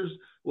pictures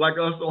like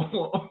us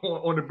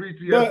on the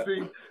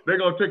BTSC. They're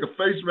going to take a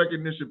face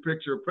recognition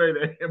picture of Pay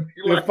to him.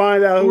 Like,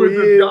 find out who is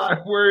this guy?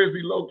 Where is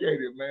he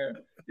located, man?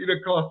 He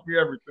done cost me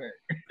everything.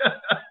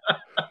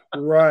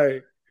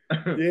 Right.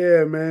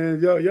 Yeah, man.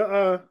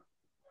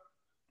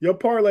 Your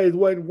parlays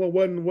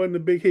wasn't a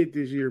big hit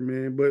this year,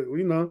 man. But,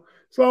 you know,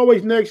 it's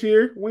always next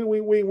year.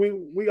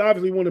 We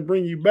obviously want to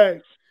bring you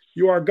back.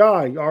 You are our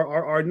guy,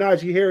 our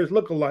Najee Harris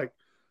lookalike.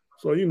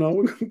 So, you know,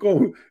 we're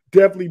going to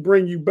definitely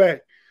bring you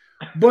back.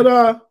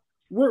 But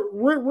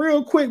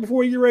real quick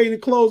before you're ready to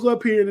close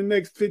up here in the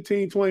next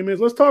 15, 20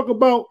 minutes, let's talk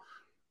about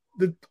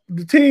the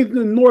teams in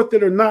the North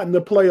that are not in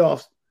the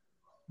playoffs,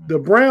 the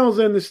Browns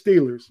and the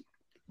Steelers.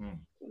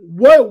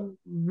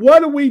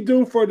 What do we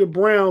do for the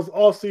Browns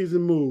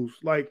off-season moves?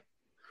 Like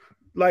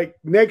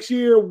next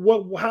year,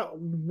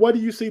 what do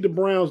you see the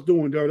Browns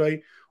doing?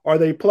 Are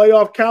they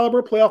playoff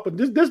caliber, playoff? But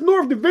this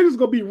North division is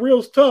going to be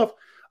real tough.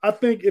 I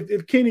think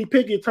if Kenny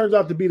Pickett turns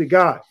out to be the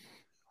guy.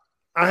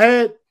 I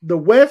had the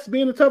West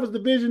being the toughest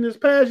division this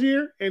past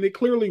year, and it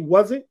clearly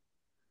wasn't.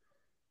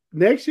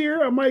 Next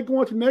year, I might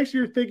go into next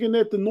year thinking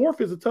that the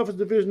North is the toughest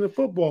division in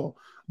football.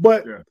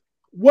 But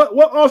what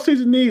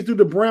offseason needs do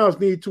the Browns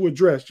need to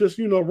address? Just,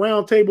 you know,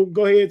 round table,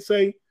 go ahead,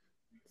 say,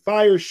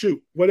 fire,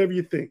 shoot, whatever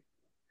you think.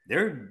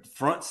 Their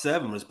front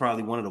seven was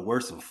probably one of the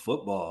worst in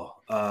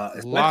football.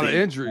 A lot of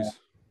injuries.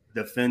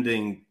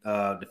 Defending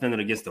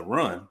against the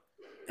run.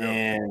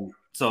 And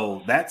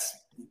so that's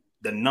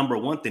the number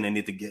one thing they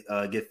need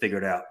to get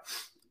figured out.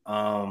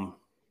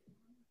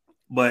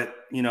 But,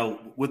 you know,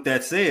 with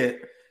that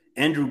said,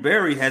 Andrew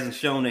Berry hasn't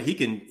shown that he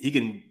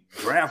can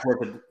draft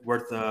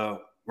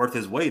worth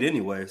his weight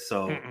anyway.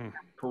 So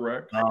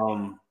correct.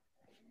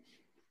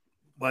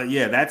 But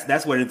yeah,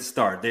 that's where to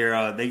start.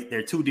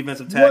 They're two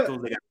defensive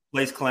tackles. They got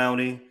Place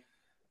Clowney.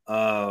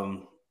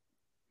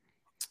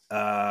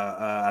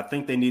 I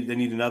think they need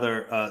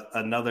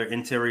another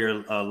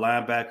interior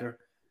linebacker.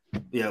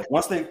 Yeah,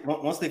 once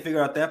they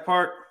figure out that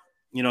part,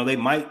 you know, they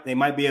might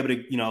be able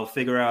to, you know,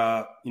 figure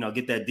out, you know,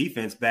 get that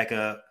defense back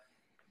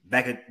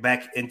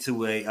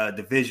into a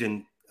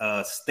division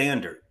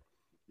standard.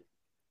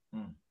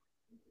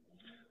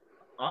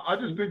 I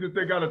just think that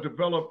they got to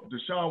develop.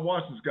 Deshaun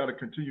Watson's got to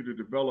continue to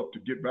develop to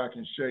get back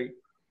in shape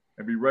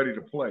and be ready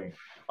to play.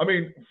 I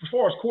mean, as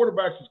far as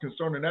quarterbacks is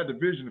concerned in that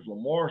division, if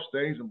Lamar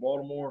stays in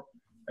Baltimore,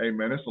 hey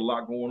man, there's a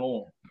lot going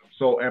on.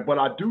 So, but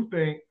I do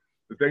think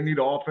that they need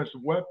an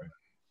offensive weapon.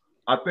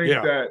 I think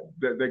that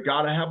they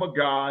got to have a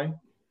guy.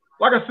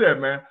 Like I said,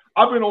 man,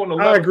 I've been on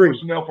 11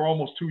 personnel for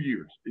almost 2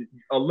 years.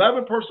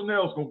 11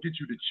 personnel is going to get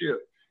you the chip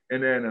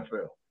in the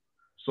NFL.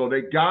 So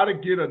they got to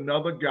get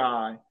another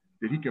guy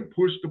that he can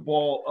push the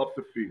ball up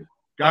the field.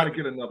 Got to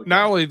get another guy.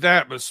 Not only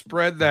that, but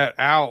spread that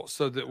out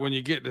so that when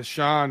you get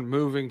Deshaun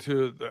moving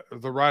to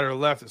the right or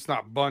left, it's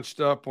not bunched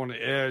up on the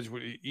edge.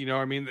 You know,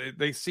 I mean,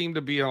 they seem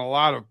to be in a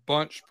lot of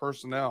bunch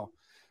personnel.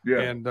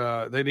 Yeah. And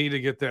they need to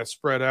get that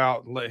spread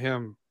out and let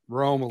him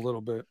roam a little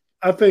bit.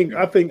 I think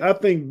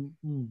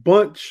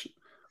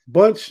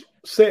bunch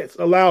sets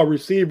allow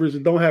receivers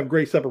that don't have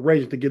great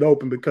separation to get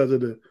open because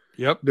of the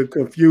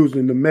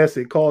confusion, the mess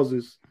it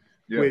causes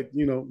with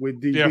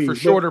DB. Yeah, for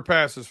shorter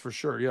passes for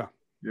sure. Yeah.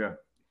 Yeah.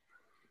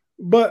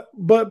 But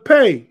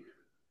Pay,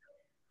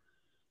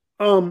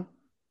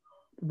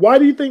 why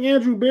do you think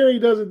Andrew Berry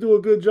doesn't do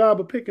a good job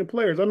of picking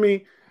players? I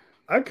mean,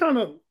 I kind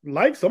of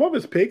like some of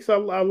his picks. I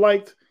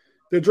liked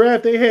the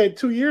draft they had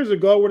 2 years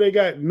ago where they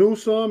got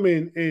Newsome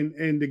and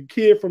the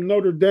kid from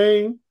Notre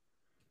Dame,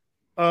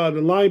 the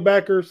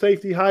linebacker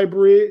safety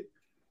hybrid.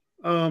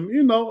 I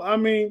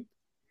mean,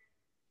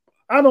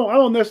 I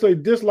don't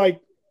necessarily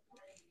dislike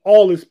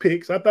all his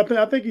picks. I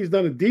think he's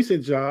done a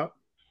decent job.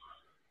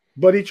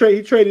 But he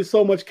traded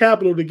so much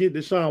capital to get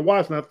Deshaun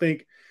Watson. I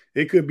think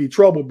it could be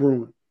trouble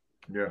brewing.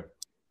 Yeah.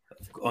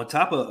 On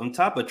top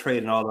of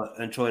trading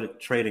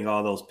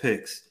all those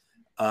picks,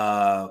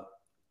 and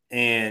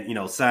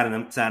signing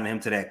him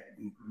to that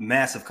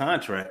massive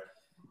contract,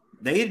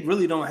 they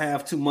really don't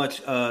have too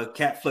much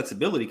cap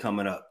flexibility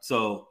coming up.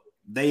 So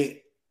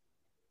they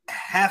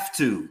have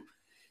to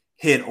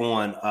hit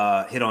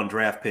on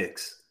draft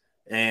picks,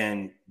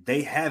 and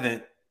they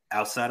haven't,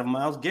 outside of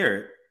Myles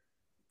Garrett,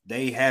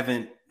 they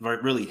haven't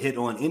really hit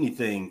on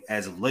anything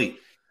as of late.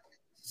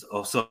 It's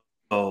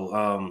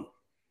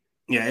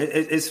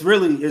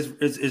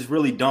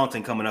really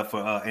daunting coming up for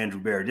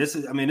Andrew Berry. This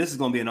is going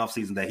to be an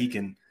offseason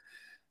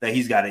that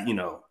he's got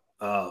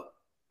to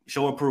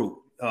show approve,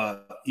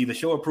 either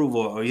show approval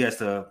or he has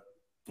to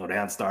go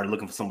down and start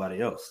looking for somebody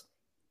else.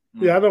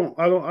 Yeah, I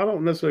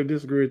don't necessarily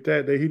disagree with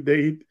that.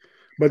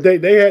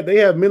 They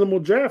have minimal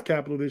draft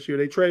capital this year.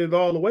 They traded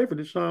all the way for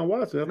Deshaun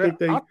Watson. I think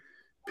they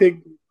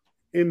picked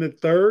in the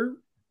third.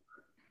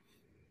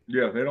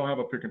 Yeah, they don't have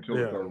a pick until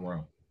the third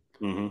round.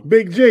 Mm-hmm.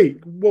 Big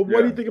G, what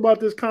do you think about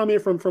this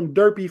comment from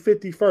Derpy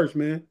 51st,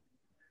 man?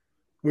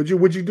 Would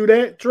you do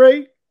that,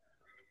 Trey?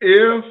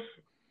 If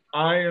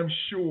I am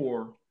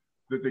sure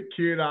that the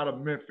kid out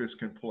of Memphis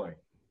can play,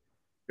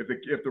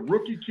 if the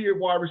rookie kid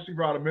wide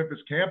receiver out of Memphis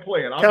can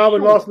play, and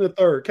Calvin Austin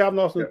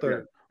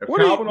III.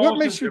 What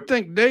makes you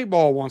think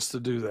Daboll wants to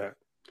do that?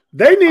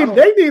 They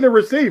need a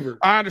receiver.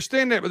 I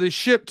understand that, but they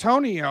shipped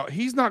Tony out.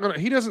 He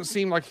doesn't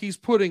seem like he's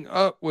putting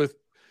up with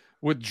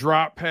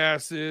drop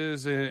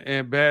passes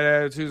and bad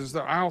attitudes and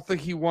stuff. I don't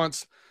think he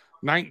wants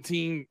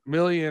 $19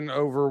 million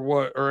or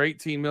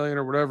 $18 million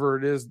or whatever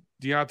it is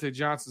Deontay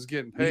Johnson's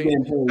getting paid.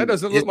 That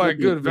doesn't look like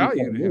good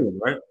value to him,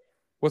 right?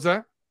 What's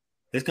that?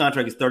 His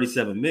contract is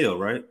 $37 million,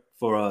 right?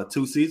 For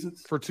 2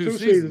 seasons? For two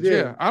seasons,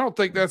 yeah. I don't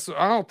think that's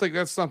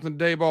something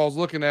Daboll's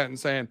looking at and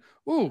saying,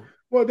 ooh.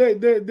 Well,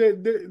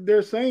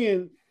 they're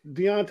saying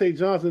Deontay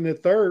Johnson the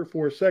third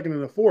for a second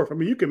and a fourth. I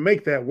mean, you can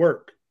make that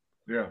work.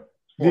 Yeah.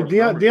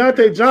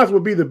 Deontay Johnson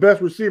would be the best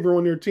receiver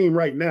on their team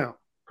right now.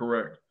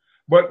 Correct.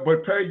 But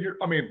Pay, you're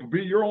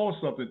on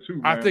something too,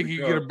 man. I think you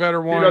get a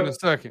better one in a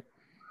second.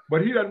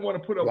 But he doesn't want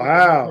to put up.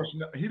 Wow.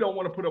 He don't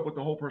want to put up with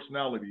the whole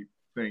personality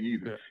thing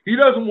either. Yeah. He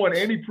doesn't want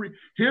his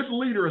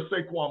leader is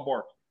Saquon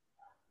Barkley.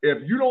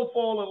 If you don't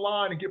fall in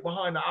line and get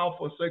behind the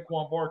alpha of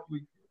Saquon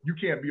Barkley, you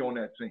can't be on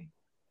that team.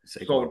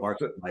 Saquon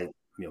Barkley might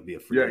be a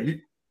free. Yeah,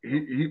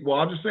 well,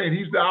 I'm just saying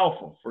he's the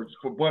alpha.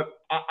 But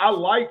I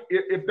like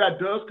it if that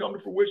does come to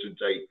fruition,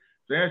 Tate.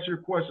 To answer your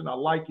question, I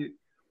like it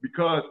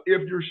because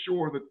if you're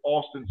sure that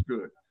Austin's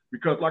good,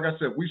 because like I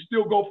said, we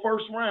still go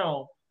first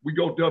round, we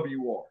go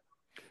WR.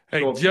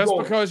 Hey, so just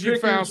because you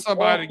found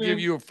somebody to give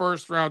you a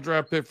first round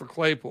draft pick for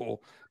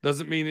Claypool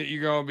doesn't mean that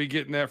you're going to be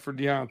getting that for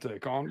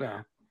Deontay. Calm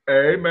down.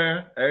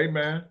 Amen.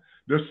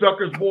 The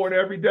sucker's born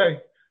every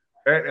day.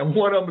 And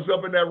one of them is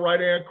up in that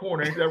right-hand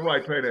corner. Ain't that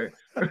right, Payday?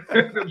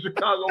 Them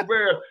Chicago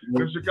Bears.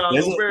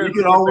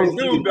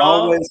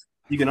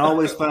 You can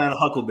always find a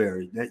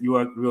Huckleberry. That you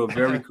are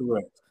very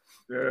correct.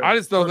 Yeah, I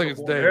just don't think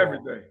it's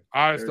Daboll.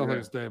 I just don't think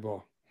it's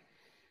Daboll.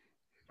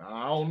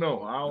 I don't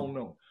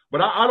know.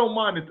 But I don't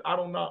mind it. I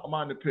don't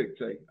mind the pick,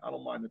 Tate. I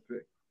don't mind the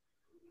pick.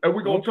 And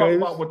we're gonna talk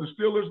about what the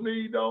Steelers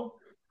need, though.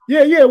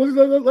 Yeah.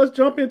 Let's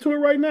jump into it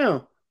right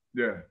now.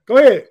 Yeah. Go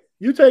ahead.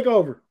 You take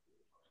over.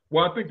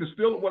 Well, I think the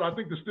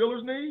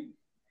Steelers need.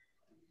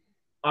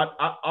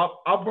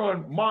 I've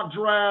run mock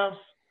drafts,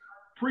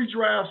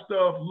 pre-draft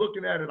stuff,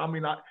 looking at it.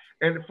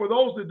 And for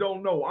those that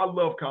don't know, I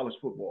love college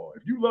football.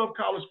 If you love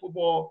college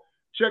football,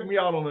 check me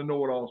out on the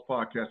Know It Alls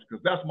podcast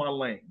because that's my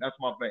lane, that's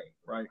my vein,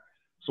 right?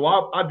 So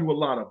I do a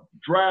lot of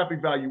draft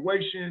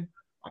evaluation.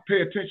 I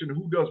pay attention to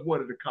who does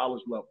what at the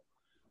college level.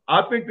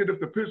 I think that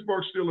if the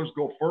Pittsburgh Steelers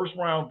go first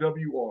round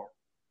WR,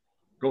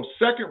 go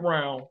second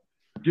round,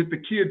 get the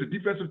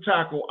defensive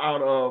tackle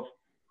out of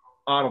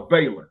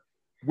Baylor,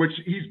 which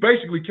he's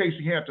basically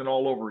Casey Hampton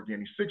all over again.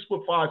 He's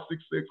 6'5",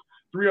 6'6",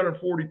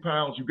 340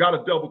 pounds. You got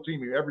to double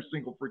team him every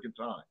single freaking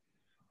time.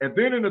 And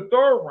then in the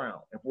third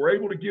round, if we're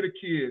able to get a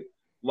kid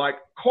like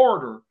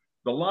Carter,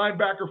 the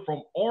linebacker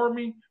from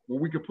Army, where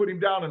we could put him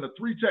down in a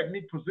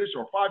 3-technique position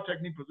or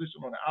 5-technique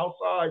position on the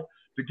outside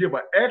to give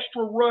an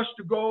extra rush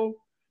to go,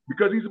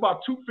 because he's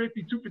about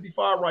 250,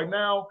 255 right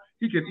now.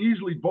 He could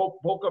easily bulk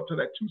up to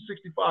that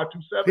 265,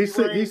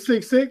 270 range. He's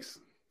 6'6"?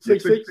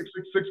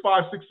 6'5",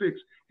 6'6".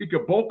 He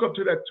could bulk up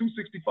to that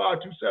 265,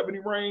 270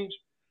 range.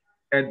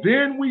 And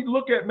then we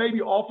look at maybe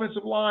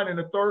offensive line in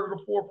the third or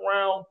the fourth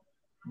round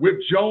with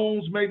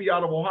Jones maybe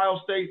out of Ohio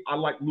State. I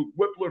like Luke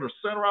Whippler, the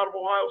center out of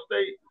Ohio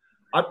State.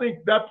 I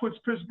think that puts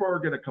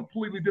Pittsburgh in a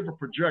completely different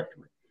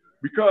trajectory,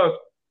 because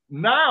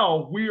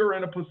now we are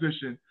in a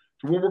position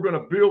to where we're going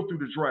to build through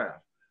the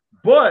draft.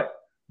 But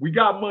we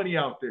got money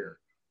out there.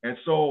 And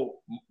so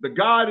the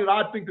guy that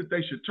I think that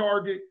they should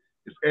target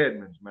is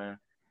Edmonds, man.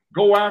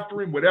 Go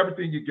after him with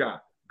everything you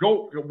got.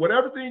 Go with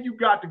everything you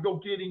got to go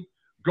get him.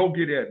 Go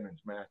get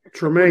Edmonds, man.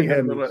 Tremaine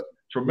Edmonds.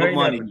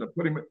 Edmonds. And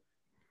put him in.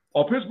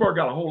 Oh, Pittsburgh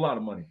got a whole lot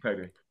of money,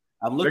 payday.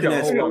 I'm looking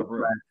at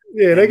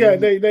yeah, they got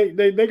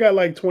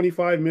like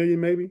 $25 million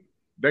maybe.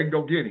 They can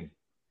go get him.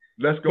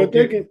 Let's go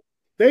get him.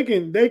 They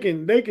can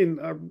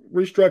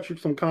restructure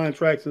some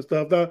contracts and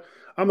stuff. Now,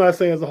 I'm not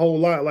saying it's a whole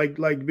lot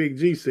like Big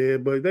G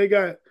said, but they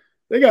got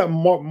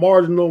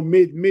marginal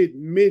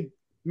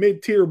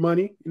mid-tier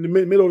money in the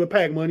middle of the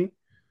pack money.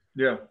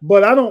 Yeah.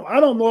 But I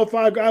don't know if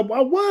I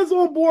was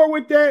on board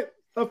with that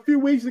a few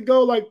weeks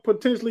ago, like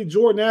potentially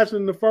Jordan Ashton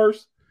in the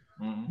first.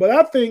 Mm-hmm. But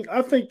I think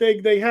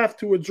they have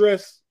to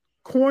address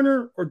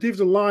corner or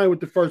defensive line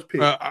with the first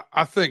pick.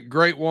 I think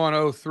Great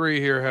 103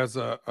 here has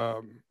a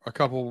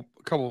couple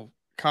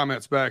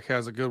comments back,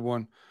 has a good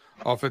one.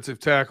 Offensive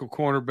tackle,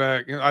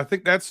 cornerback. I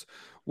think that's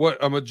what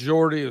a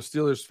majority of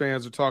Steelers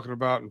fans are talking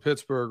about in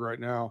Pittsburgh right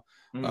now.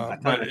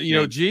 But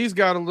G's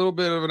got a little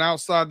bit of an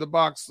outside the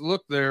box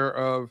look there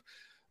of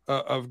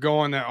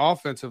going that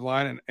offensive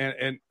line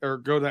and or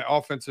go that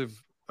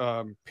offensive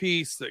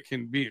piece that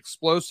can be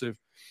explosive.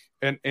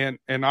 And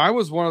I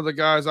was one of the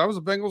guys. I was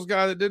a Bengals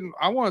guy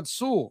I wanted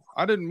Sewell.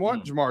 I didn't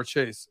want Jamar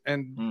Chase,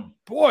 and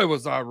boy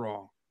was I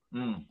wrong.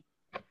 I'm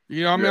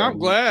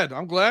glad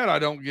I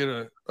don't get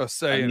a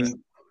say in it.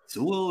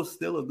 Sewell is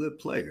still a good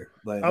player.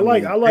 But I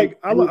like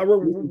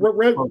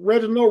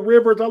Reginald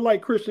Rivers. I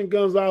like Christian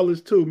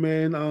Gonzalez too,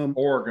 man.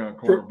 Oregon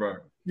quarterback.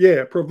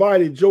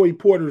 Provided Joey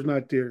Porter's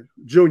not there.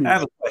 Junior.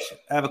 I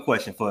have a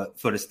question for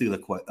the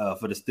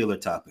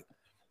Steeler topic.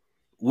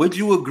 Would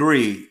you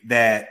agree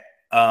that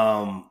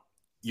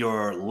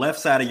your left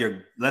side of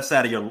your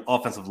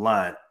offensive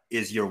line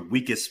is your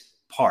weakest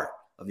part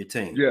of your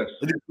team? Yes.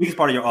 The weakest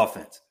part of your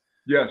offense.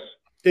 Yes.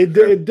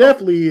 It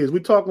definitely is. We're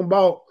talking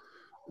about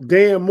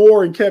Dan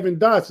Moore and Kevin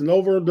Dotson.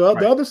 Over the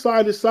other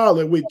side is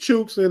solid with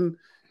Chooks and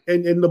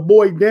the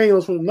boy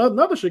Daniels from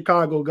another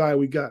Chicago guy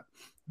we got.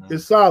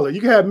 It's solid.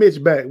 You can have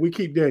Mitch back. We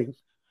keep Daniels.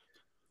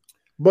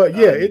 But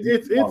yeah,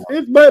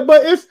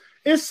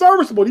 it's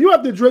serviceable. You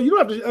don't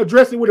have to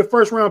address it with a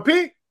first round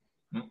pick.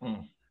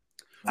 Mm-mm.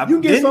 You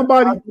can get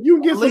somebody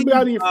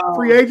in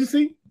free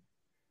agency.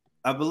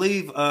 I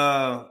believe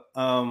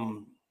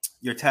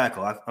your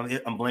tackle.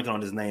 I'm blanking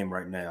on his name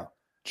right now.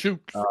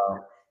 Chooks.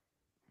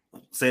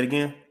 Say it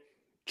again.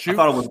 Chooks. I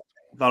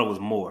thought it was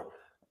Moore.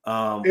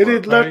 It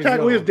is left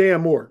tackle is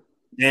Dan Moore.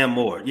 Dan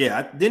Moore.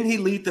 Yeah, didn't he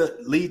lead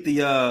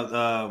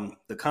the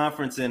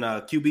conference in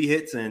QB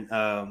hits and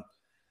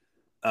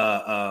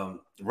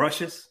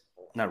rushes?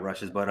 Not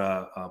rushes,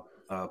 but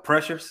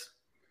pressures.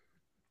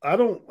 I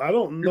don't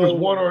know.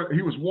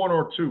 He was one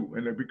or two,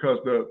 and because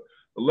the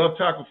left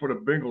tackle for the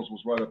Bengals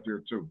was right up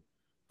there too.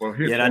 Well,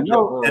 I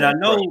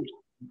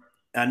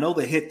know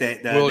the hit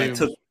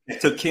that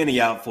took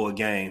Kenny out for a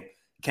game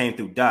came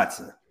through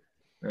Dotson.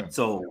 Yeah.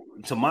 So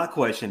my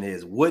question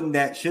is,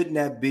 shouldn't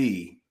that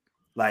be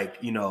like,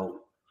 the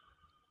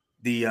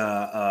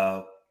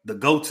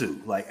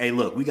go-to? Like, hey,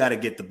 look, we got to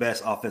get the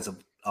best offensive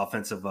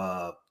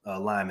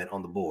lineman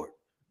on the board.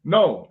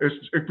 No,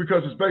 it's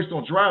because it's based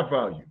on draft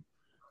value.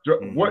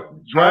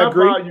 What draft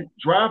value?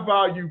 Draft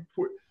value.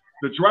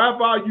 The draft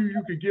value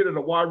you could get at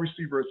a wide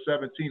receiver at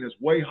 17 is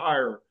way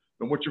higher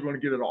than what you're going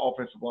to get at an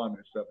offensive lineman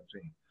at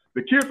 17.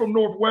 The kid from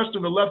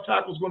Northwestern, the left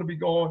tackle, is going to be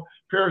gone.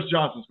 Paris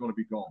Johnson's going to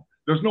be gone.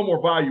 There's no more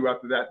value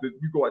after that.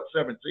 You go at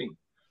 17.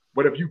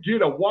 But if you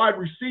get a wide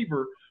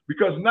receiver,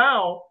 because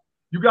now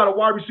you got a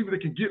wide receiver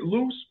that can get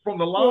loose from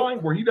the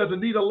line where he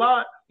doesn't need a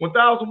lot.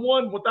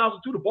 1001,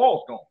 1002, the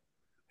ball's gone.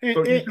 In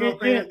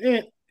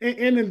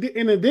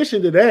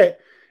addition to that,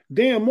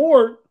 Dan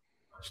Moore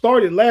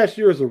started last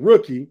year as a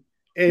rookie,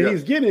 and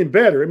he's getting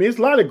better. I mean, it's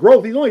a lot of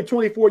growth. He's only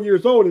 24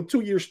 years old and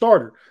 2-year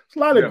starter. It's a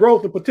lot of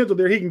growth and potential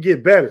there. He can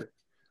get better.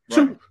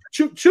 Right.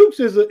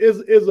 Chooks is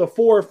a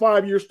 4 or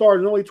 5 year starter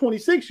and only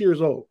 26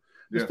 years old.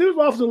 The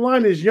Steelers offensive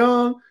line is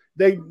young.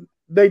 They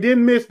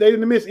didn't miss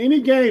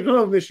any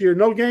games this year.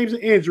 No games of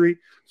injury.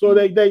 So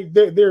they're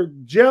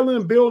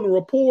gelling, building a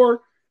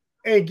rapport,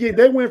 and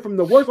they went from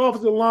the worst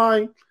offensive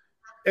line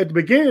at the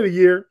beginning of the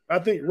year, I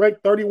think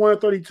ranked 31 or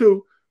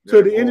 32,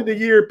 To the end of the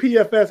year,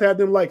 PFS had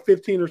them like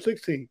 15 or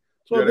 16.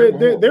 So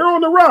they're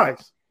on the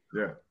rise.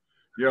 Yeah.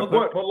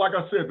 But like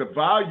I said, the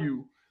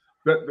value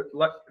that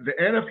like the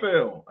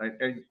NFL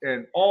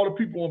and all the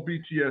people on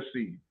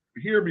BTSC,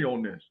 hear me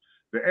on this.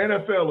 The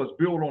NFL is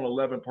built on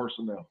 11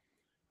 personnel.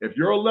 If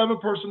your 11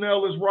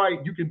 personnel is right,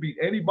 you can beat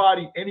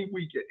anybody any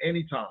week at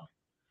any time.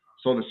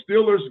 So the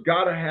Steelers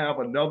got to have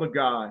another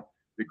guy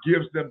that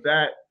gives them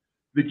that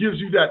gives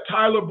you that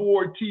Tyler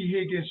Boyd, T.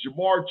 Higgins,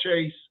 Jamar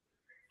Chase,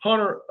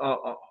 Hunter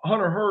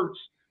Hurts,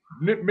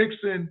 Nick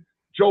Mixon,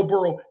 Joe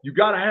Burrow. You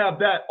got to have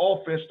that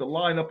offense to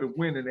line up and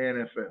win in the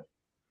NFL.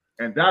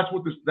 And that's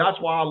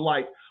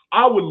why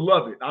I would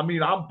love it. I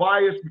mean, I'm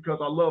biased because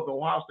I love the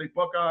Ohio State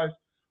Buckeyes,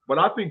 but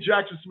I think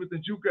Jackson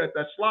Smith-Njigba at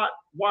that slot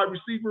wide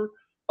receiver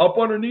up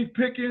underneath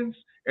Pickens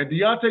and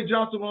Deontay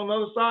Johnson on the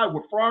other side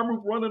with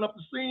Freiermuth running up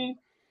the seam,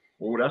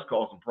 that's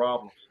causing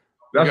problems.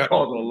 That's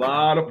causing a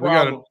lot of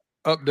problems.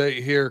 We got an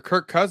update here.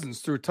 Kirk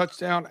Cousins threw a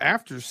touchdown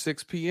after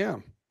 6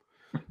 p.m.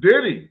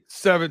 Did he?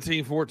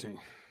 17-14.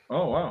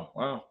 Oh,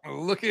 wow.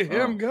 Look at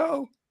him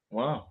go.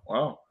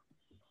 Wow.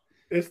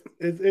 It's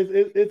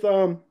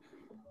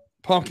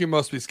Pumpkin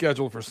must be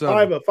scheduled for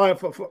 7.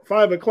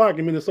 5 o'clock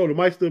in Minnesota.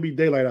 Might still be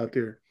daylight out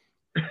there.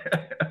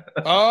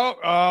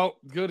 Oh,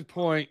 good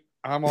point.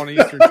 I'm on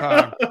Eastern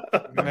time.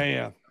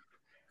 Man.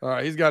 All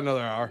right, he's got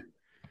another hour.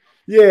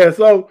 Yeah,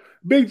 so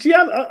Big G,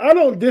 I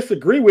don't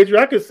disagree with you.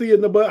 I can see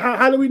it, but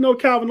how do we know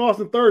Calvin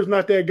Austin III is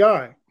not that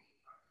guy?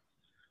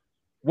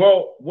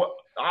 Well,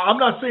 I'm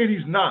not saying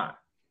he's not,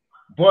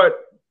 but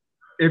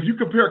if you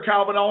compare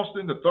Calvin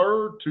Austin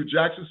III to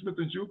Jackson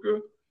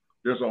Smith-Njigba,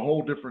 there's a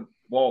whole different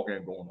ball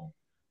game going on.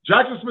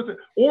 Jackson Smith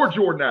or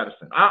Jordan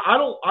Addison. I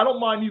don't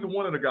mind either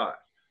one of the guys,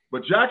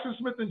 but Jackson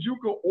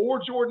Smith-Njigba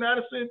or Jordan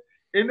Addison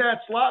in that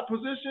slot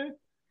position,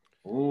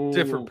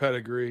 different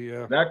pedigree.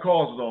 Yeah, that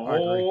causes a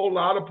whole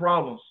lot of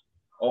problems.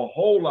 A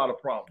whole lot of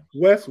problems.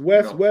 Wes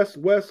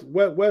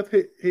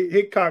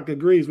Hickok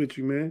agrees with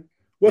you, man.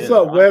 What's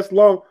up, Wes?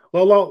 Long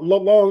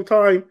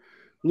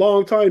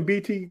time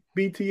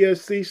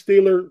BTSC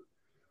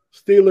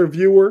Steeler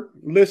viewer,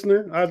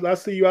 listener. I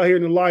see you out here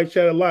in the live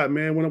chat a lot,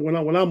 man. When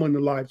I'm on the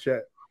live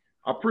chat.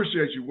 I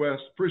appreciate you, Wes.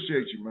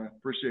 Appreciate you, man.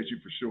 Appreciate you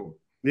for sure.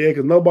 Yeah,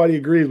 because nobody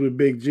agrees with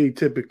Big G.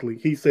 Typically,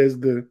 he says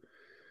the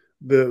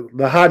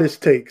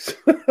hottest takes.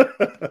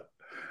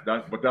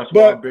 That's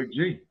why I'm Big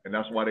G, and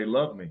that's why they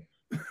love me.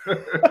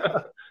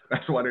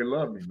 That's why they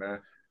love me, man.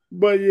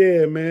 But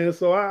yeah, man.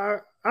 So I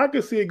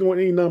could see it going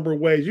any number of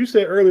ways. You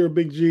said earlier,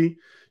 Big G,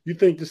 you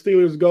think the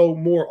Steelers go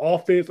more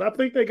offense. I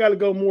think they got to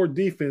go more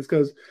defense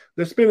because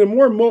they're spending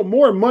more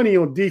money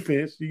on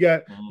defense.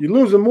 You're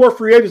losing more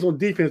free agents on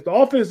defense. The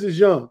offense is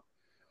young.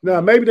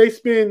 Now maybe they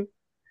spend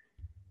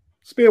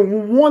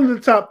one of the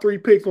top 3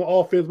 picks on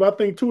offense, but I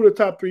think 2 of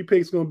the top 3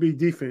 picks are going to be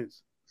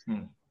defense.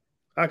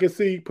 I can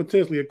see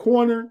potentially a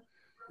corner,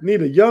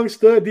 need a young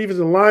stud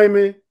defensive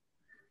lineman,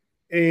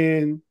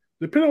 and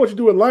depending on what you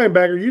do at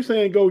linebacker, you're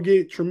saying go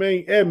get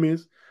Tremaine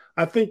Edmonds.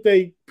 I think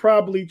they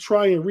probably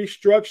try and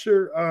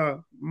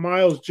restructure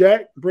Miles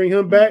Jack, bring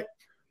him back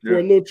for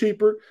a little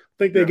cheaper. I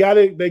think they got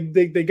it.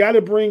 They got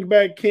to bring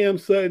back Cam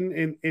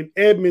Sutton and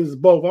Edmonds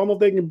both. I don't know if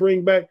they can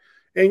bring back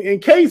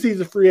and Casey's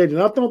a free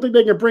agent. I don't think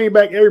they can bring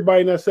back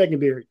everybody in that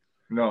secondary.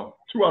 No,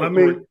 2 out of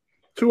 3.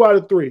 2 out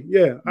of 3.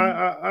 Yeah,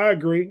 I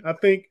agree. I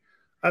think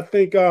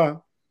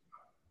Ahkello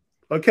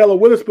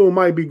Witherspoon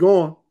might be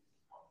gone.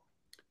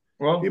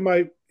 Well, he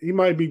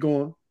might be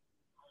gone.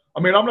 I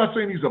mean, I'm not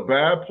saying he's a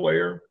bad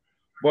player,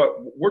 but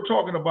we're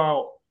talking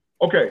about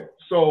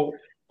so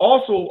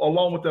also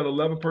along with that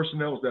 11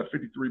 personnel is that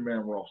 53-man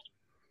roster.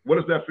 What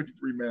does that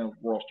 53-man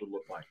roster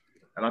look like?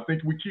 And I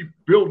think we keep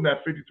building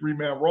that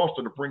 53-man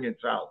roster to bring in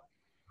talent.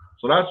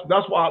 So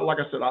that's why, like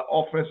I said,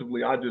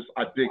 offensively, I dig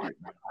it.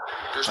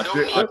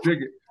 I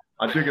dig it.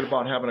 I dig it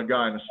about having a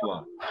guy in the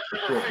slot for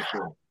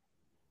sure.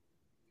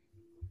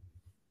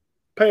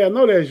 Pay, I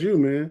know that's you,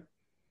 man.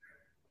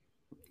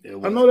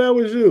 I know that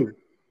was you.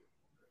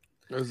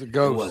 There's a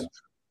ghost.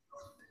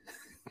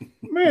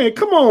 Man,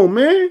 come on,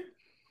 man.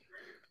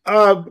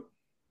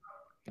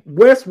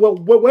 Wes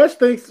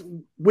thinks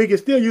we can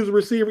still use a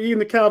receiver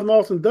even if Calvin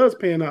Austin does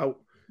pan out.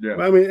 Yeah.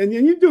 I mean, and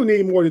you do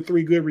need more than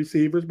 3 good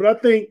receivers, but I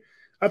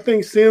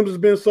think Sims has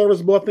been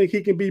serviceable. I think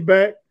he can be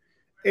back.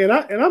 And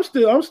I'm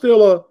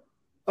still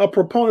a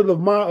proponent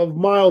of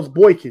Miles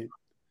Boykin.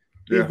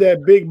 He's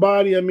that big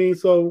body. I mean,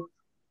 so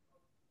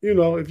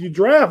if you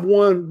draft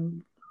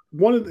one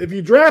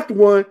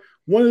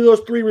of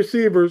those 3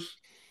 receivers,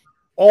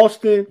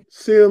 Austin,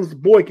 Sims,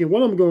 Boykin,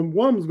 one of them's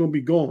going to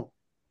be gone.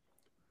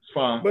 It's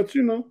fine. But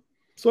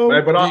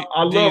but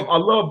I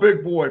love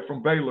Big Boy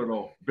from Baylor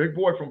though. Big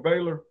Boy from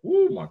Baylor.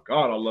 Oh my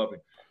God, I love him.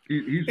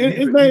 His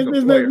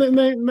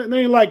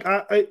name like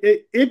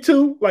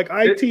Itu, like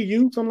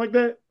ITU, something like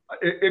that.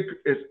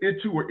 It's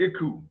Itu or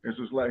Iku. It's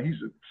just like he's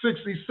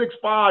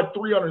 6'5",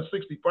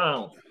 360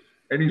 pounds,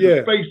 and he's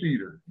a space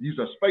eater. He's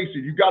a space eater.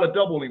 You got to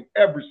double him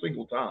every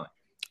single time.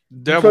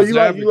 So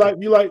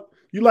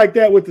you like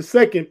that with the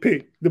second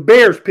pick, the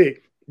Bears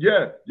pick.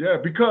 Yeah,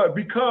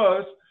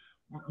 because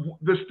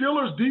the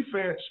Steelers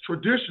defense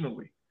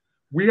traditionally,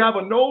 we have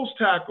a nose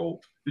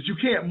tackle that you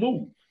can't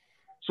move.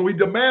 So he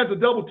demands a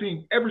double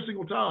team every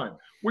single time,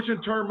 which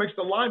in turn makes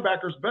the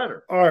linebackers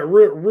better. All right,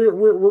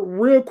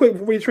 real quick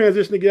before we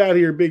transition to get out of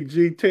here, Big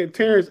G.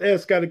 Terrence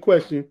S. got a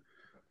question.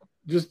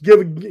 Just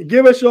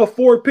give us your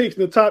 4 picks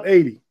in the top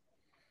 80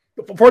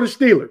 for the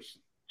Steelers.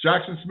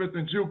 Jackson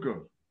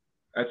Smith-Njigba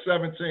at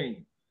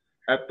 17.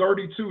 At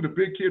 32, the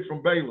big kid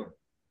from Baylor.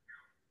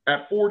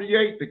 At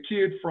 48, the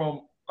kid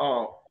from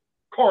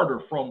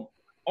Carter from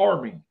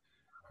Army.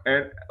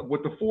 And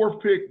with the 4th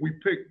pick, we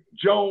picked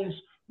Jones,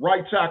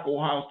 right tackle,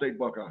 Ohio State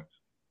Buckeyes.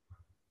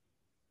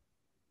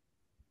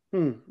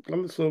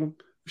 So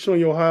showing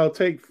you Ohio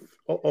State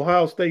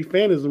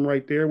fanism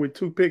right there with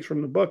 2 picks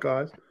from the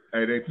Buckeyes.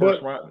 Hey, they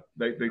first round.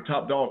 They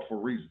top dog for a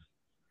reason.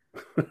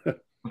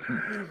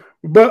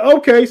 But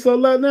okay, so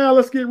now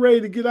let's get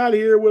ready to get out of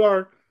here with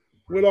our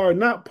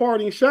not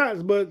parting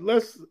shots. But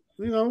let's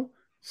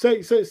say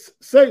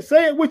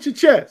it with your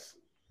chest.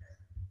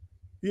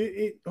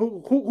 Who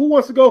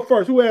wants to go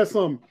first? Who has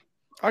something?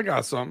 I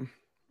got something.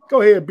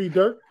 Go ahead, B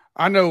Dirt.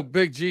 I know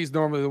Big G's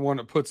normally the one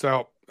that puts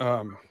out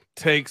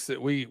takes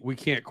that we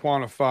can't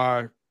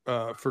quantify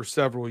for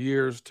several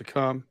years to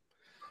come.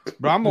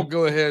 But I'm going to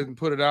go ahead and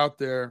put it out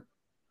there.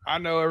 I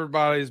know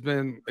everybody's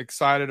been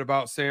excited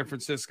about San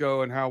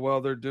Francisco and how well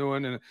they're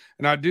doing, and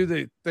I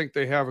do think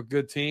they have a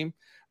good team.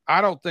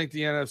 I don't think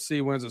the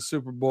NFC wins a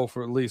Super Bowl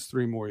for at least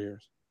 3 more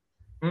years.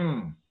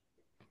 Wow.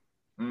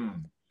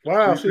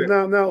 See,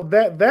 now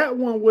that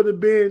one would have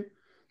been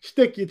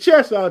stick your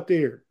chest out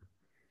there.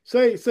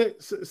 Say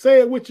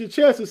it with your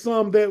chest is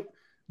something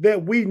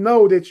that we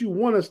know that you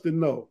want us to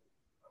know.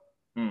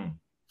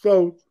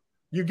 So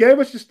you gave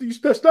us you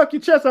stuck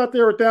your chest out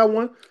there with that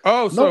one.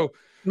 Oh, so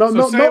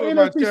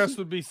my chest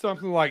would be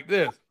something like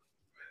this.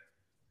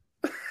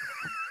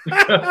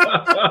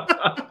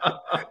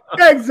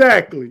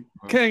 Exactly.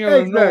 King of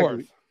the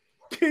North.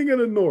 King of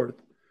the North.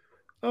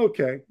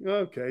 Okay.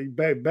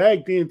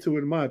 Backed into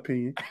it, in my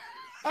opinion.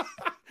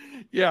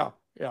 Yeah,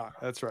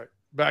 that's right.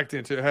 Backed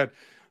into it. Had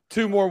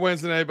 2 more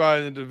wins than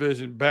anybody in the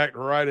division. Backed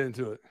right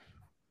into it.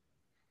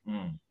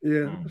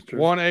 Yeah, that's true.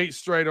 1-8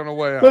 straight on the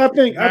way out. But I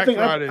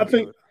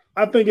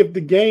think if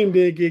the game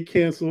didn't get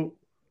canceled,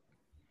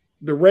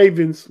 the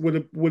Ravens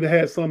would have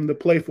had something to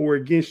play for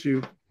against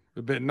you.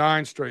 It'd been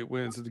 9 straight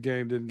wins if the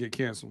game didn't get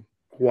canceled.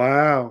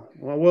 Wow.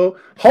 Well,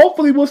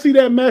 hopefully we'll see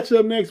that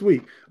matchup next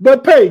week.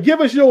 But Pay, give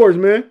us yours,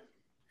 man.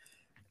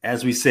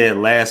 As we said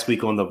last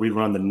week on the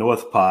Rerun the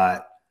North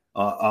pod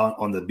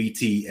on the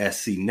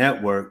BTSC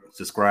network,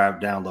 subscribe,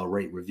 download,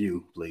 rate,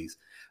 review, please.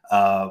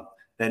 That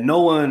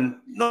no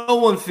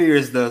one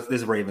fears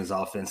this Ravens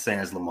offense,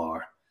 sans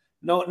Lamar.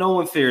 No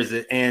one fears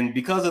it, and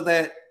because of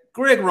that,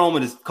 Greg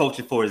Roman is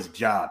coaching for his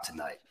job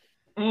tonight.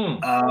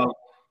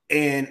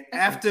 And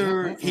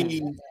after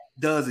he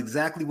does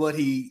exactly what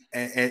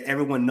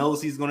everyone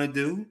knows he's going to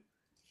do,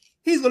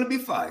 he's going to be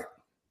fired.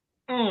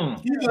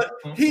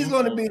 He's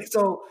going to be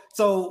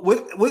so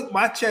with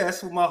my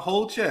chest, with my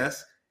whole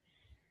chest.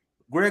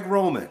 Greg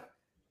Roman,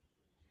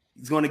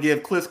 he's going to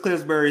give Cliff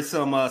Clisbury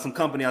some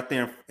company out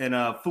there in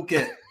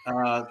Phuket,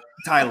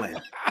 Thailand.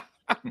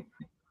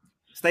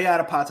 Stay out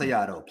of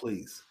Pattaya, though,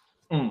 please.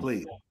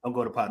 Please don't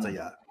go to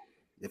Pattaya.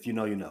 If you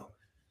know, you know.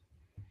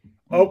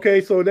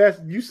 Okay, so that's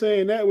you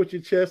saying that with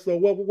your chest. So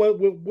what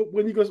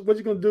you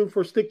gonna do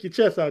for stick your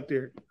chest out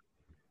there?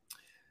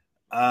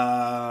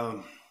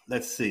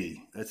 Let's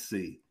see.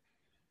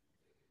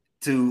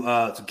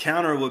 To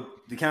counter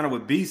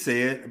what B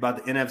said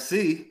about the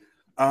NFC,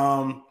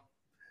 the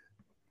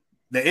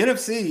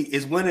NFC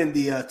is winning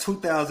the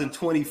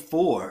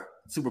 2024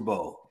 Super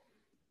Bowl,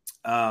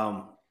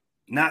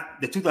 not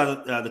the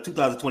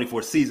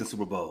 2024 season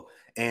Super Bowl.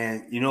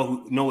 And you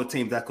know what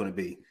team that's going to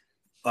be.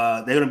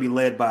 They're going to be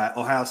led by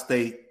Ohio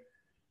State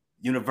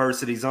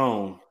University's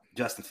own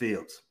Justin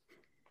Fields.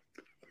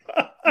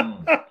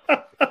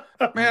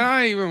 Man,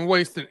 I ain't even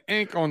wasting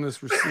ink on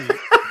this receipt.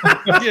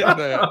 Get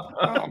that.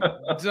 I'm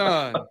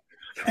done.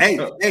 Hey,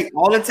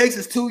 all it takes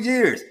is 2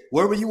 years.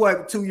 Where were you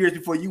at 2 years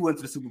before you went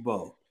to the Super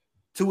Bowl?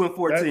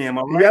 2-14, am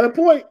I right? You got a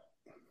point.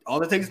 All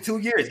it takes is 2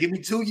 years. Give me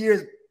 2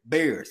 years,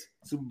 Bears,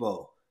 Super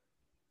Bowl.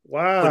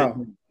 Wow.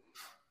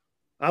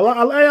 I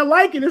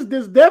like it.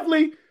 It's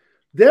definitely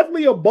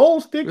a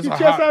bold stick your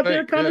chest out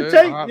there kind of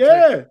take.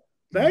 Yeah.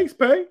 Thanks,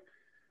 Pay.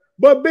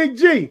 But Big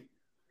G,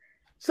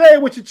 say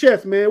it with your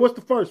chest, man. What's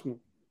the first one?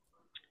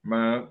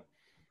 Man,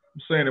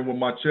 I'm saying it with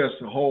my chest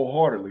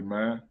wholeheartedly,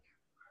 man.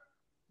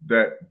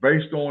 That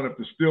based on if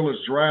the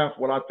Steelers draft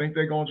what I think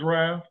they're going to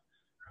draft,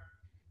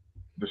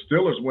 the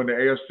Steelers win the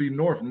AFC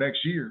North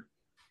next year.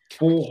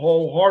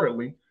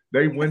 Wholeheartedly,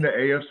 they win the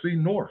AFC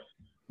North.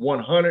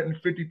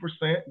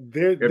 150%.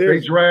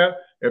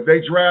 If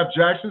they draft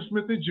Jackson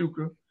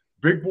Smith-Njigba,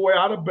 big boy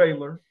out of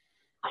Baylor,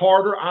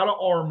 Carter out of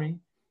Army,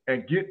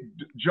 and get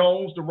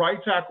Jones, the right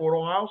tackle at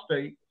Ohio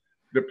State,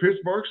 the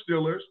Pittsburgh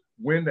Steelers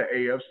win the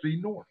AFC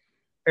North.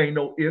 Ain't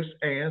no ifs,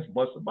 ands,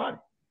 buts about it.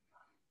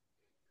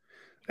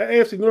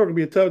 AFC North will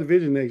be a tough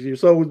division next year.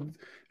 So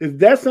if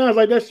that sounds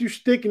like that's you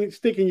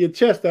sticking your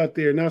chest out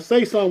there. Now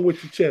say something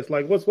with your chest.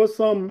 Like what's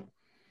something,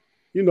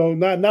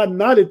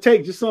 not it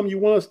take, just something you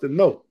want us to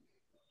know.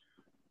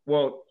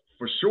 Well,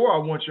 for sure, I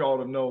want y'all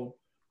to know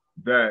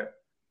that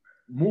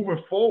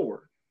moving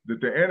forward, that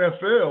the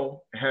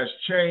NFL has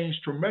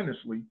changed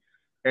tremendously,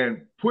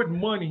 and putting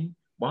money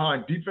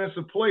behind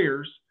defensive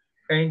players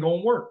ain't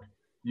gonna work.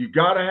 You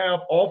gotta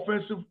have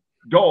offensive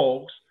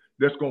dogs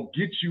that's gonna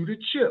get you the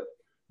chip,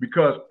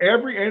 because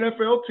every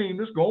NFL team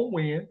that's gonna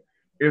win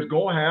is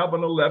gonna have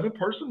an 11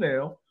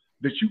 personnel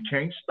that you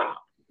can't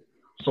stop.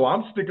 So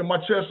I'm sticking my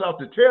chest out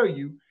to tell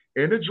you,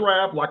 in the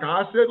draft, like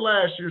I said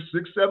last year,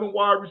 6-7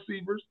 wide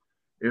receivers.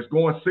 It's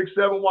going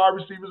 6-7 wide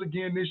receivers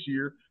again this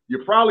year.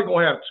 You're probably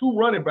going to have 2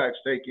 running backs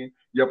taken.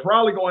 You're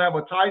probably going to have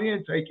a tight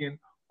end taken,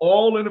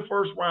 all in the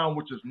first round,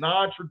 which is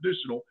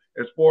non-traditional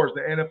as far as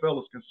the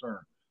NFL is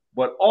concerned.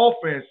 But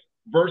offense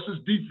versus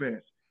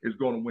defense is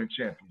going to win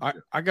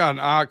championships. I got an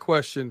odd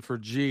question for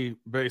G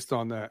based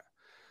on that.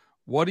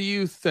 What do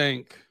you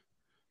think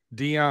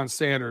Deion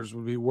Sanders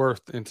would be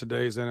worth in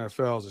today's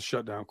NFL as a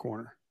shutdown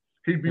corner?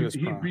 He'd be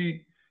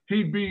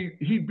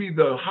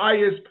the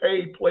highest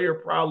paid player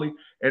probably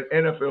in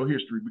NFL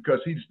history, because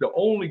he's the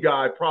only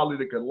guy probably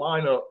that could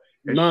line up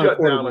and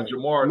shut down a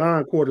Jamar.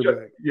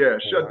 Non-quarterback.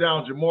 Shut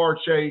down Jamar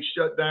Chase,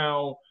 shut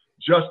down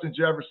Justin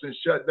Jefferson,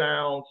 shut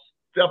down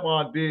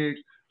Stephon Diggs,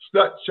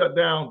 shut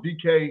down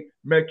DK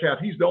Metcalf.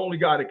 He's the only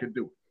guy that could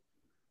do it.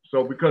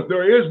 So because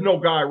there is no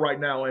guy right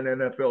now in the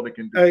NFL that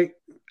can do it.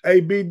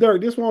 Hey, B.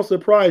 Dirk, this won't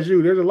surprise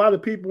you. There's a lot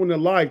of people in the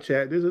live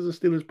chat. This is a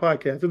Steelers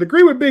podcast that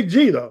agree with Big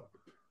G, though.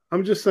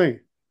 I'm just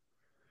saying.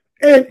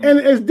 And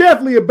it's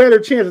definitely a better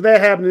chance of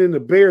that happening than the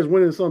Bears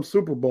winning some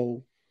Super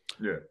Bowl.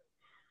 Yeah.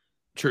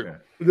 True.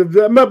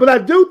 But I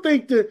do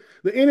think that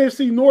the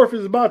NFC North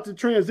is about to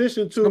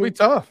transition to, it'll be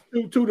tough.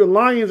 to the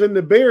Lions and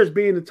the Bears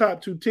being the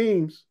top 2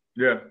 teams.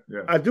 Yeah.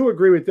 I do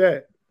agree with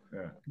that.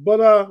 Yeah. But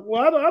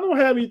I don't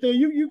have anything.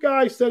 You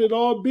guys said it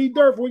all. B.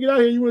 Dirt, before we get out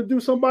here, you want to do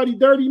somebody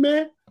dirty,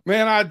 man?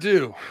 Man, I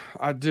do.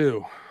 I'm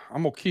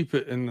gonna keep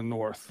it in the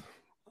North.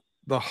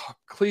 The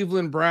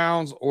Cleveland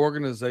Browns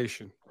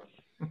organization.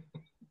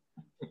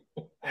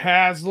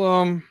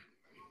 Haslam,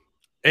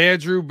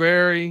 Andrew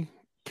Berry,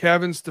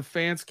 Kevin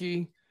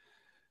Stefanski.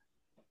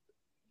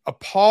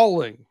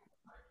 Appalling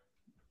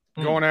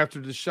going after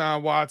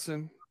Deshaun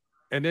Watson.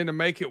 And then to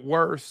make it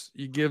worse,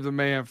 you give the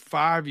man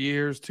 5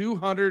 years,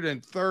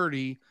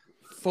 230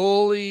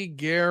 fully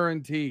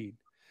guaranteed.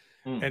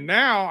 And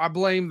now I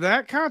blame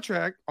that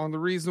contract on the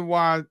reason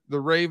why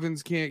the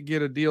Ravens can't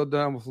get a deal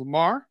done with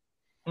Lamar.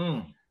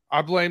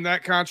 I blame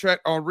that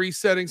contract on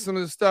resetting some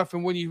of the stuff.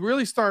 And when you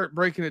really start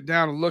breaking it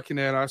down and looking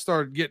at it, I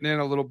started getting in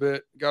a little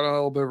bit, got a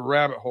little bit of a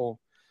rabbit hole.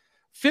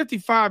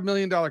 $55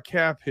 million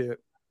cap hit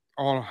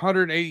on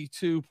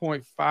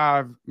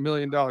 $182.5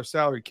 million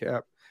salary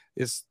cap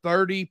is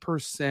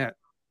 30%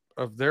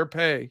 of their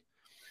pay.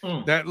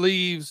 That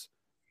leaves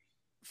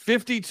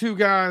 52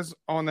 guys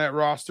on that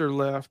roster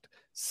left,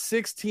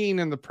 16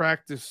 in the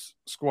practice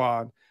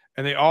squad,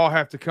 and they all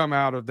have to come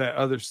out of that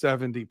other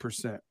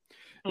 70%.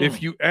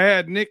 If you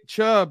add Nick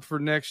Chubb for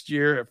next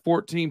year at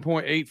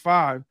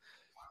 14.85,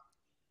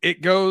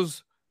 it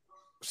goes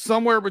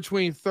somewhere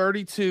between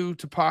 32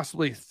 to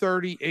possibly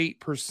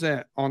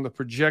 38% on the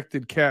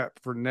projected cap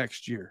for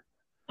next year.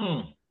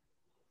 And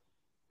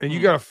you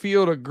got to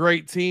field a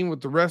great team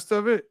with the rest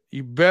of it.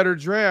 You better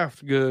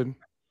draft good.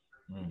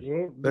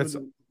 That's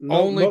the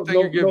only thing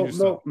you're giving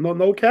yourself.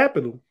 No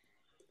capital.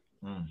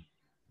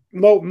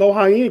 No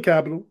high-end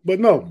capital, but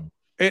no.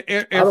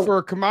 And for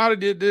a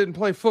commodity that didn't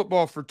play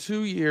football for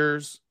 2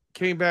 years,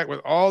 came back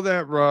with all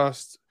that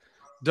rust,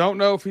 don't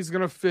know if he's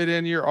going to fit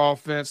in your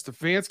offense.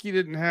 Stefanski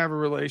didn't have a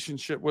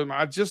relationship with him.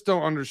 I just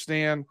don't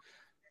understand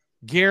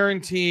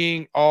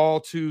guaranteeing all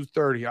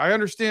 230. I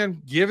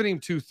understand giving him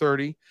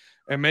 230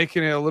 and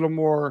making it a little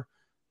more,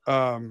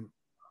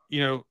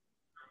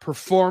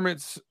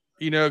 performance,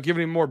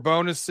 giving him more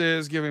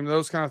bonuses, giving him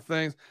those kind of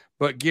things,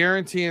 but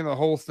guaranteeing the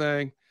whole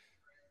thing.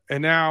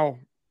 And now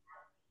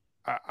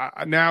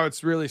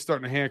it's really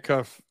starting to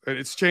handcuff.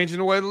 It's changing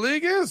the way the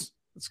league is.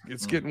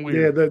 It's getting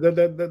weird. Yeah,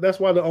 that's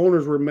why the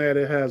owners were mad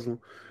at Haslam.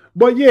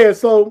 But yeah,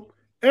 so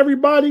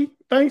everybody,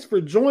 thanks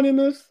for joining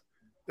us.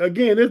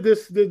 Again,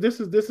 this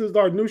is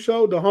our new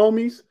show, The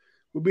Homies.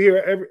 We'll be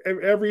here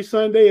every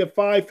Sunday at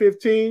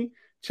 5:15.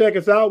 Check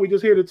us out. We're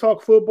just here to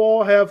talk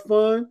football, have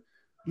fun,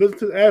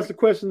 ask the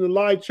questions in the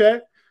live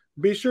chat.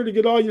 Be sure to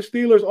get all your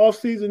Steelers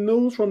off-season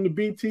news from the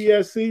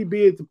BTSC,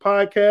 be it the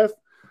podcast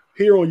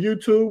here on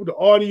YouTube, the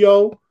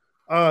audio,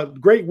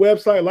 great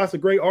website, lots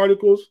of great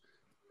articles.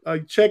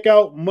 Check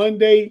out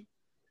Monday,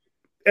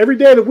 every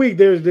day of the week.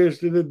 There's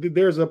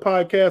a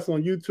podcast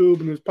on YouTube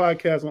and there's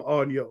podcasts on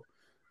audio.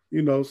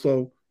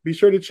 So be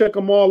sure to check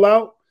them all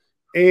out.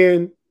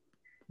 And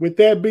with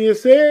that being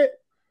said,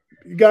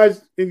 you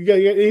guys, if you got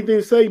anything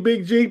to say,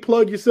 Big G,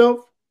 plug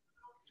yourself.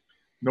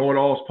 Know It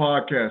All's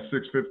podcast,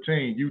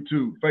 615,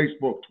 YouTube,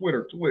 Facebook,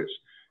 Twitter, Twitch.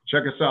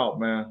 Check us out,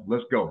 man.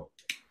 Let's go.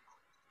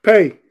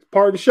 Pay.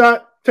 Pardon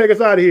shot. Take us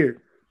out of here.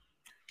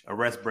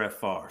 Arrest Brett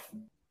Favre.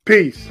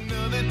 Peace. Coming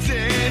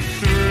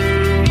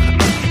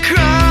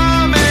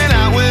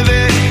out with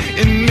it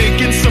and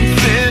making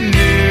something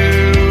new.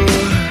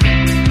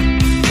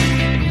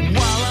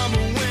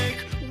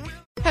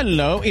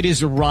 Hello, it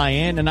is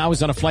Ryan, and I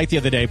was on a flight the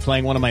other day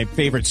playing one of my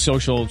favorite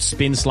social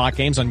spin slot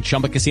games on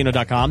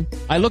ChumbaCasino.com.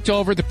 I looked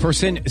over at the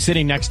person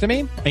sitting next to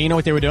me, and you know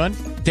what they were doing?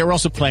 They were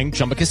also playing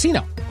Chumba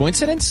Casino.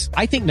 Coincidence?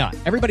 I think not.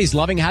 Everybody's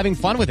loving having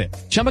fun with it.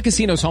 Chumba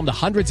Casino is home to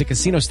hundreds of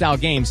casino-style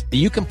games that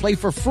you can play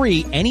for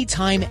free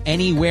anytime,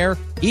 anywhere,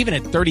 even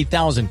at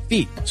 30,000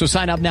 feet. So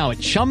sign up now at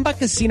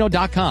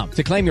ChumbaCasino.com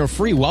to claim your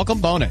free welcome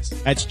bonus.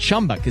 That's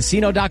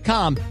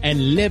ChumbaCasino.com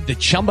and live the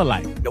Chumba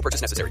life. No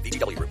purchase necessary.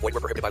 VGW. Void where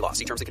prohibited by law.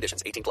 See terms and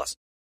conditions. 18+.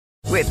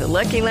 With the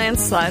Lucky Land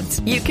Slots,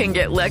 you can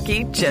get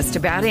lucky just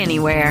about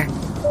anywhere.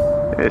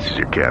 This is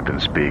your captain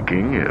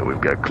speaking.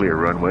 We've got clear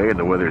runway and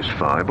the weather's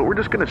fine, but we're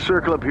just going to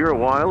circle up here a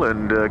while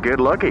and get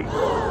lucky.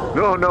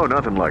 No,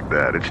 nothing like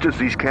that. It's just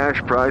these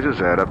cash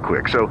prizes add up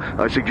quick. So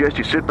I suggest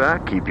you sit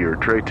back, keep your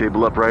tray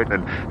table upright,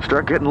 and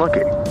start getting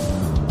lucky.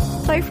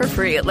 Play for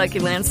free at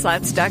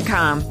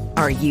LuckyLandSlots.com.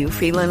 Are you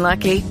feeling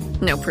lucky?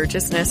 No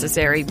purchase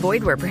necessary.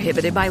 Void where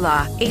prohibited by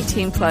law.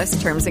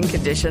 18+ terms and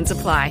conditions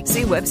apply.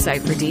 See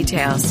website for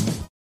details.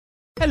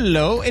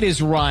 Hello, it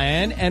is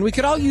Ryan, and we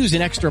could all use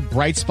an extra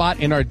bright spot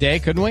in our day,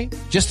 couldn't we?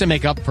 Just to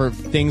make up for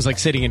things like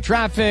sitting in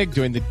traffic,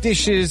 doing the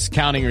dishes,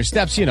 counting your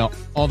steps, you know,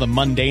 all the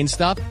mundane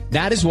stuff.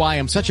 That is why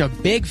I'm such a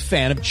big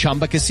fan of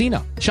Chumba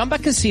Casino. Chumba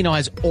Casino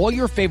has all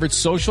your favorite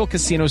social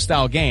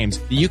casino-style games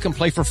that you can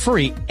play for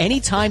free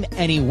anytime,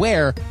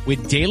 anywhere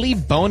with daily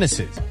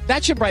bonuses.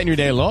 That should brighten your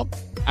day a little.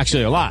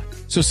 Actually, a lot.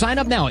 So sign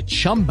up now at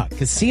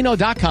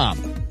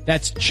ChumbaCasino.com.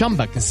 That's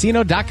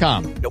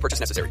ChumbaCasino.com. No purchase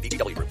necessary.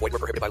 VGW. Void where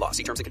prohibited by law.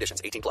 See terms and conditions.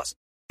 18+.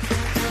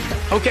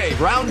 Okay,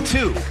 round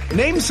two.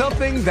 Name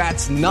something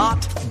that's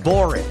not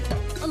boring.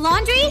 A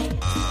laundry?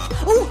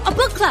 Ooh, a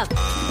book club.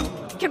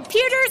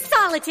 Computer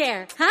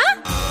solitaire,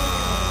 huh?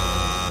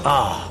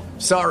 Ah, oh,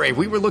 sorry.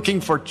 We were looking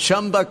for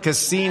Chumba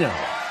Casino.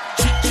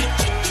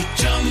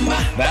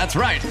 That's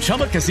right.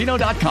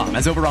 ChumbaCasino.com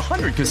has over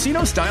 100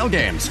 casino-style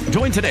games.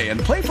 Join today and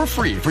play for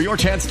free for your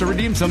chance to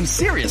redeem some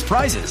serious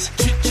prizes.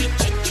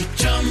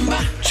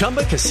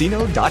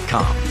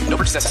 ChumbaCasino.com. No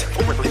purchase necessary.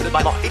 Void where prohibited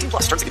by law. 18+.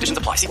 Terms and conditions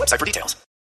apply. See website for details.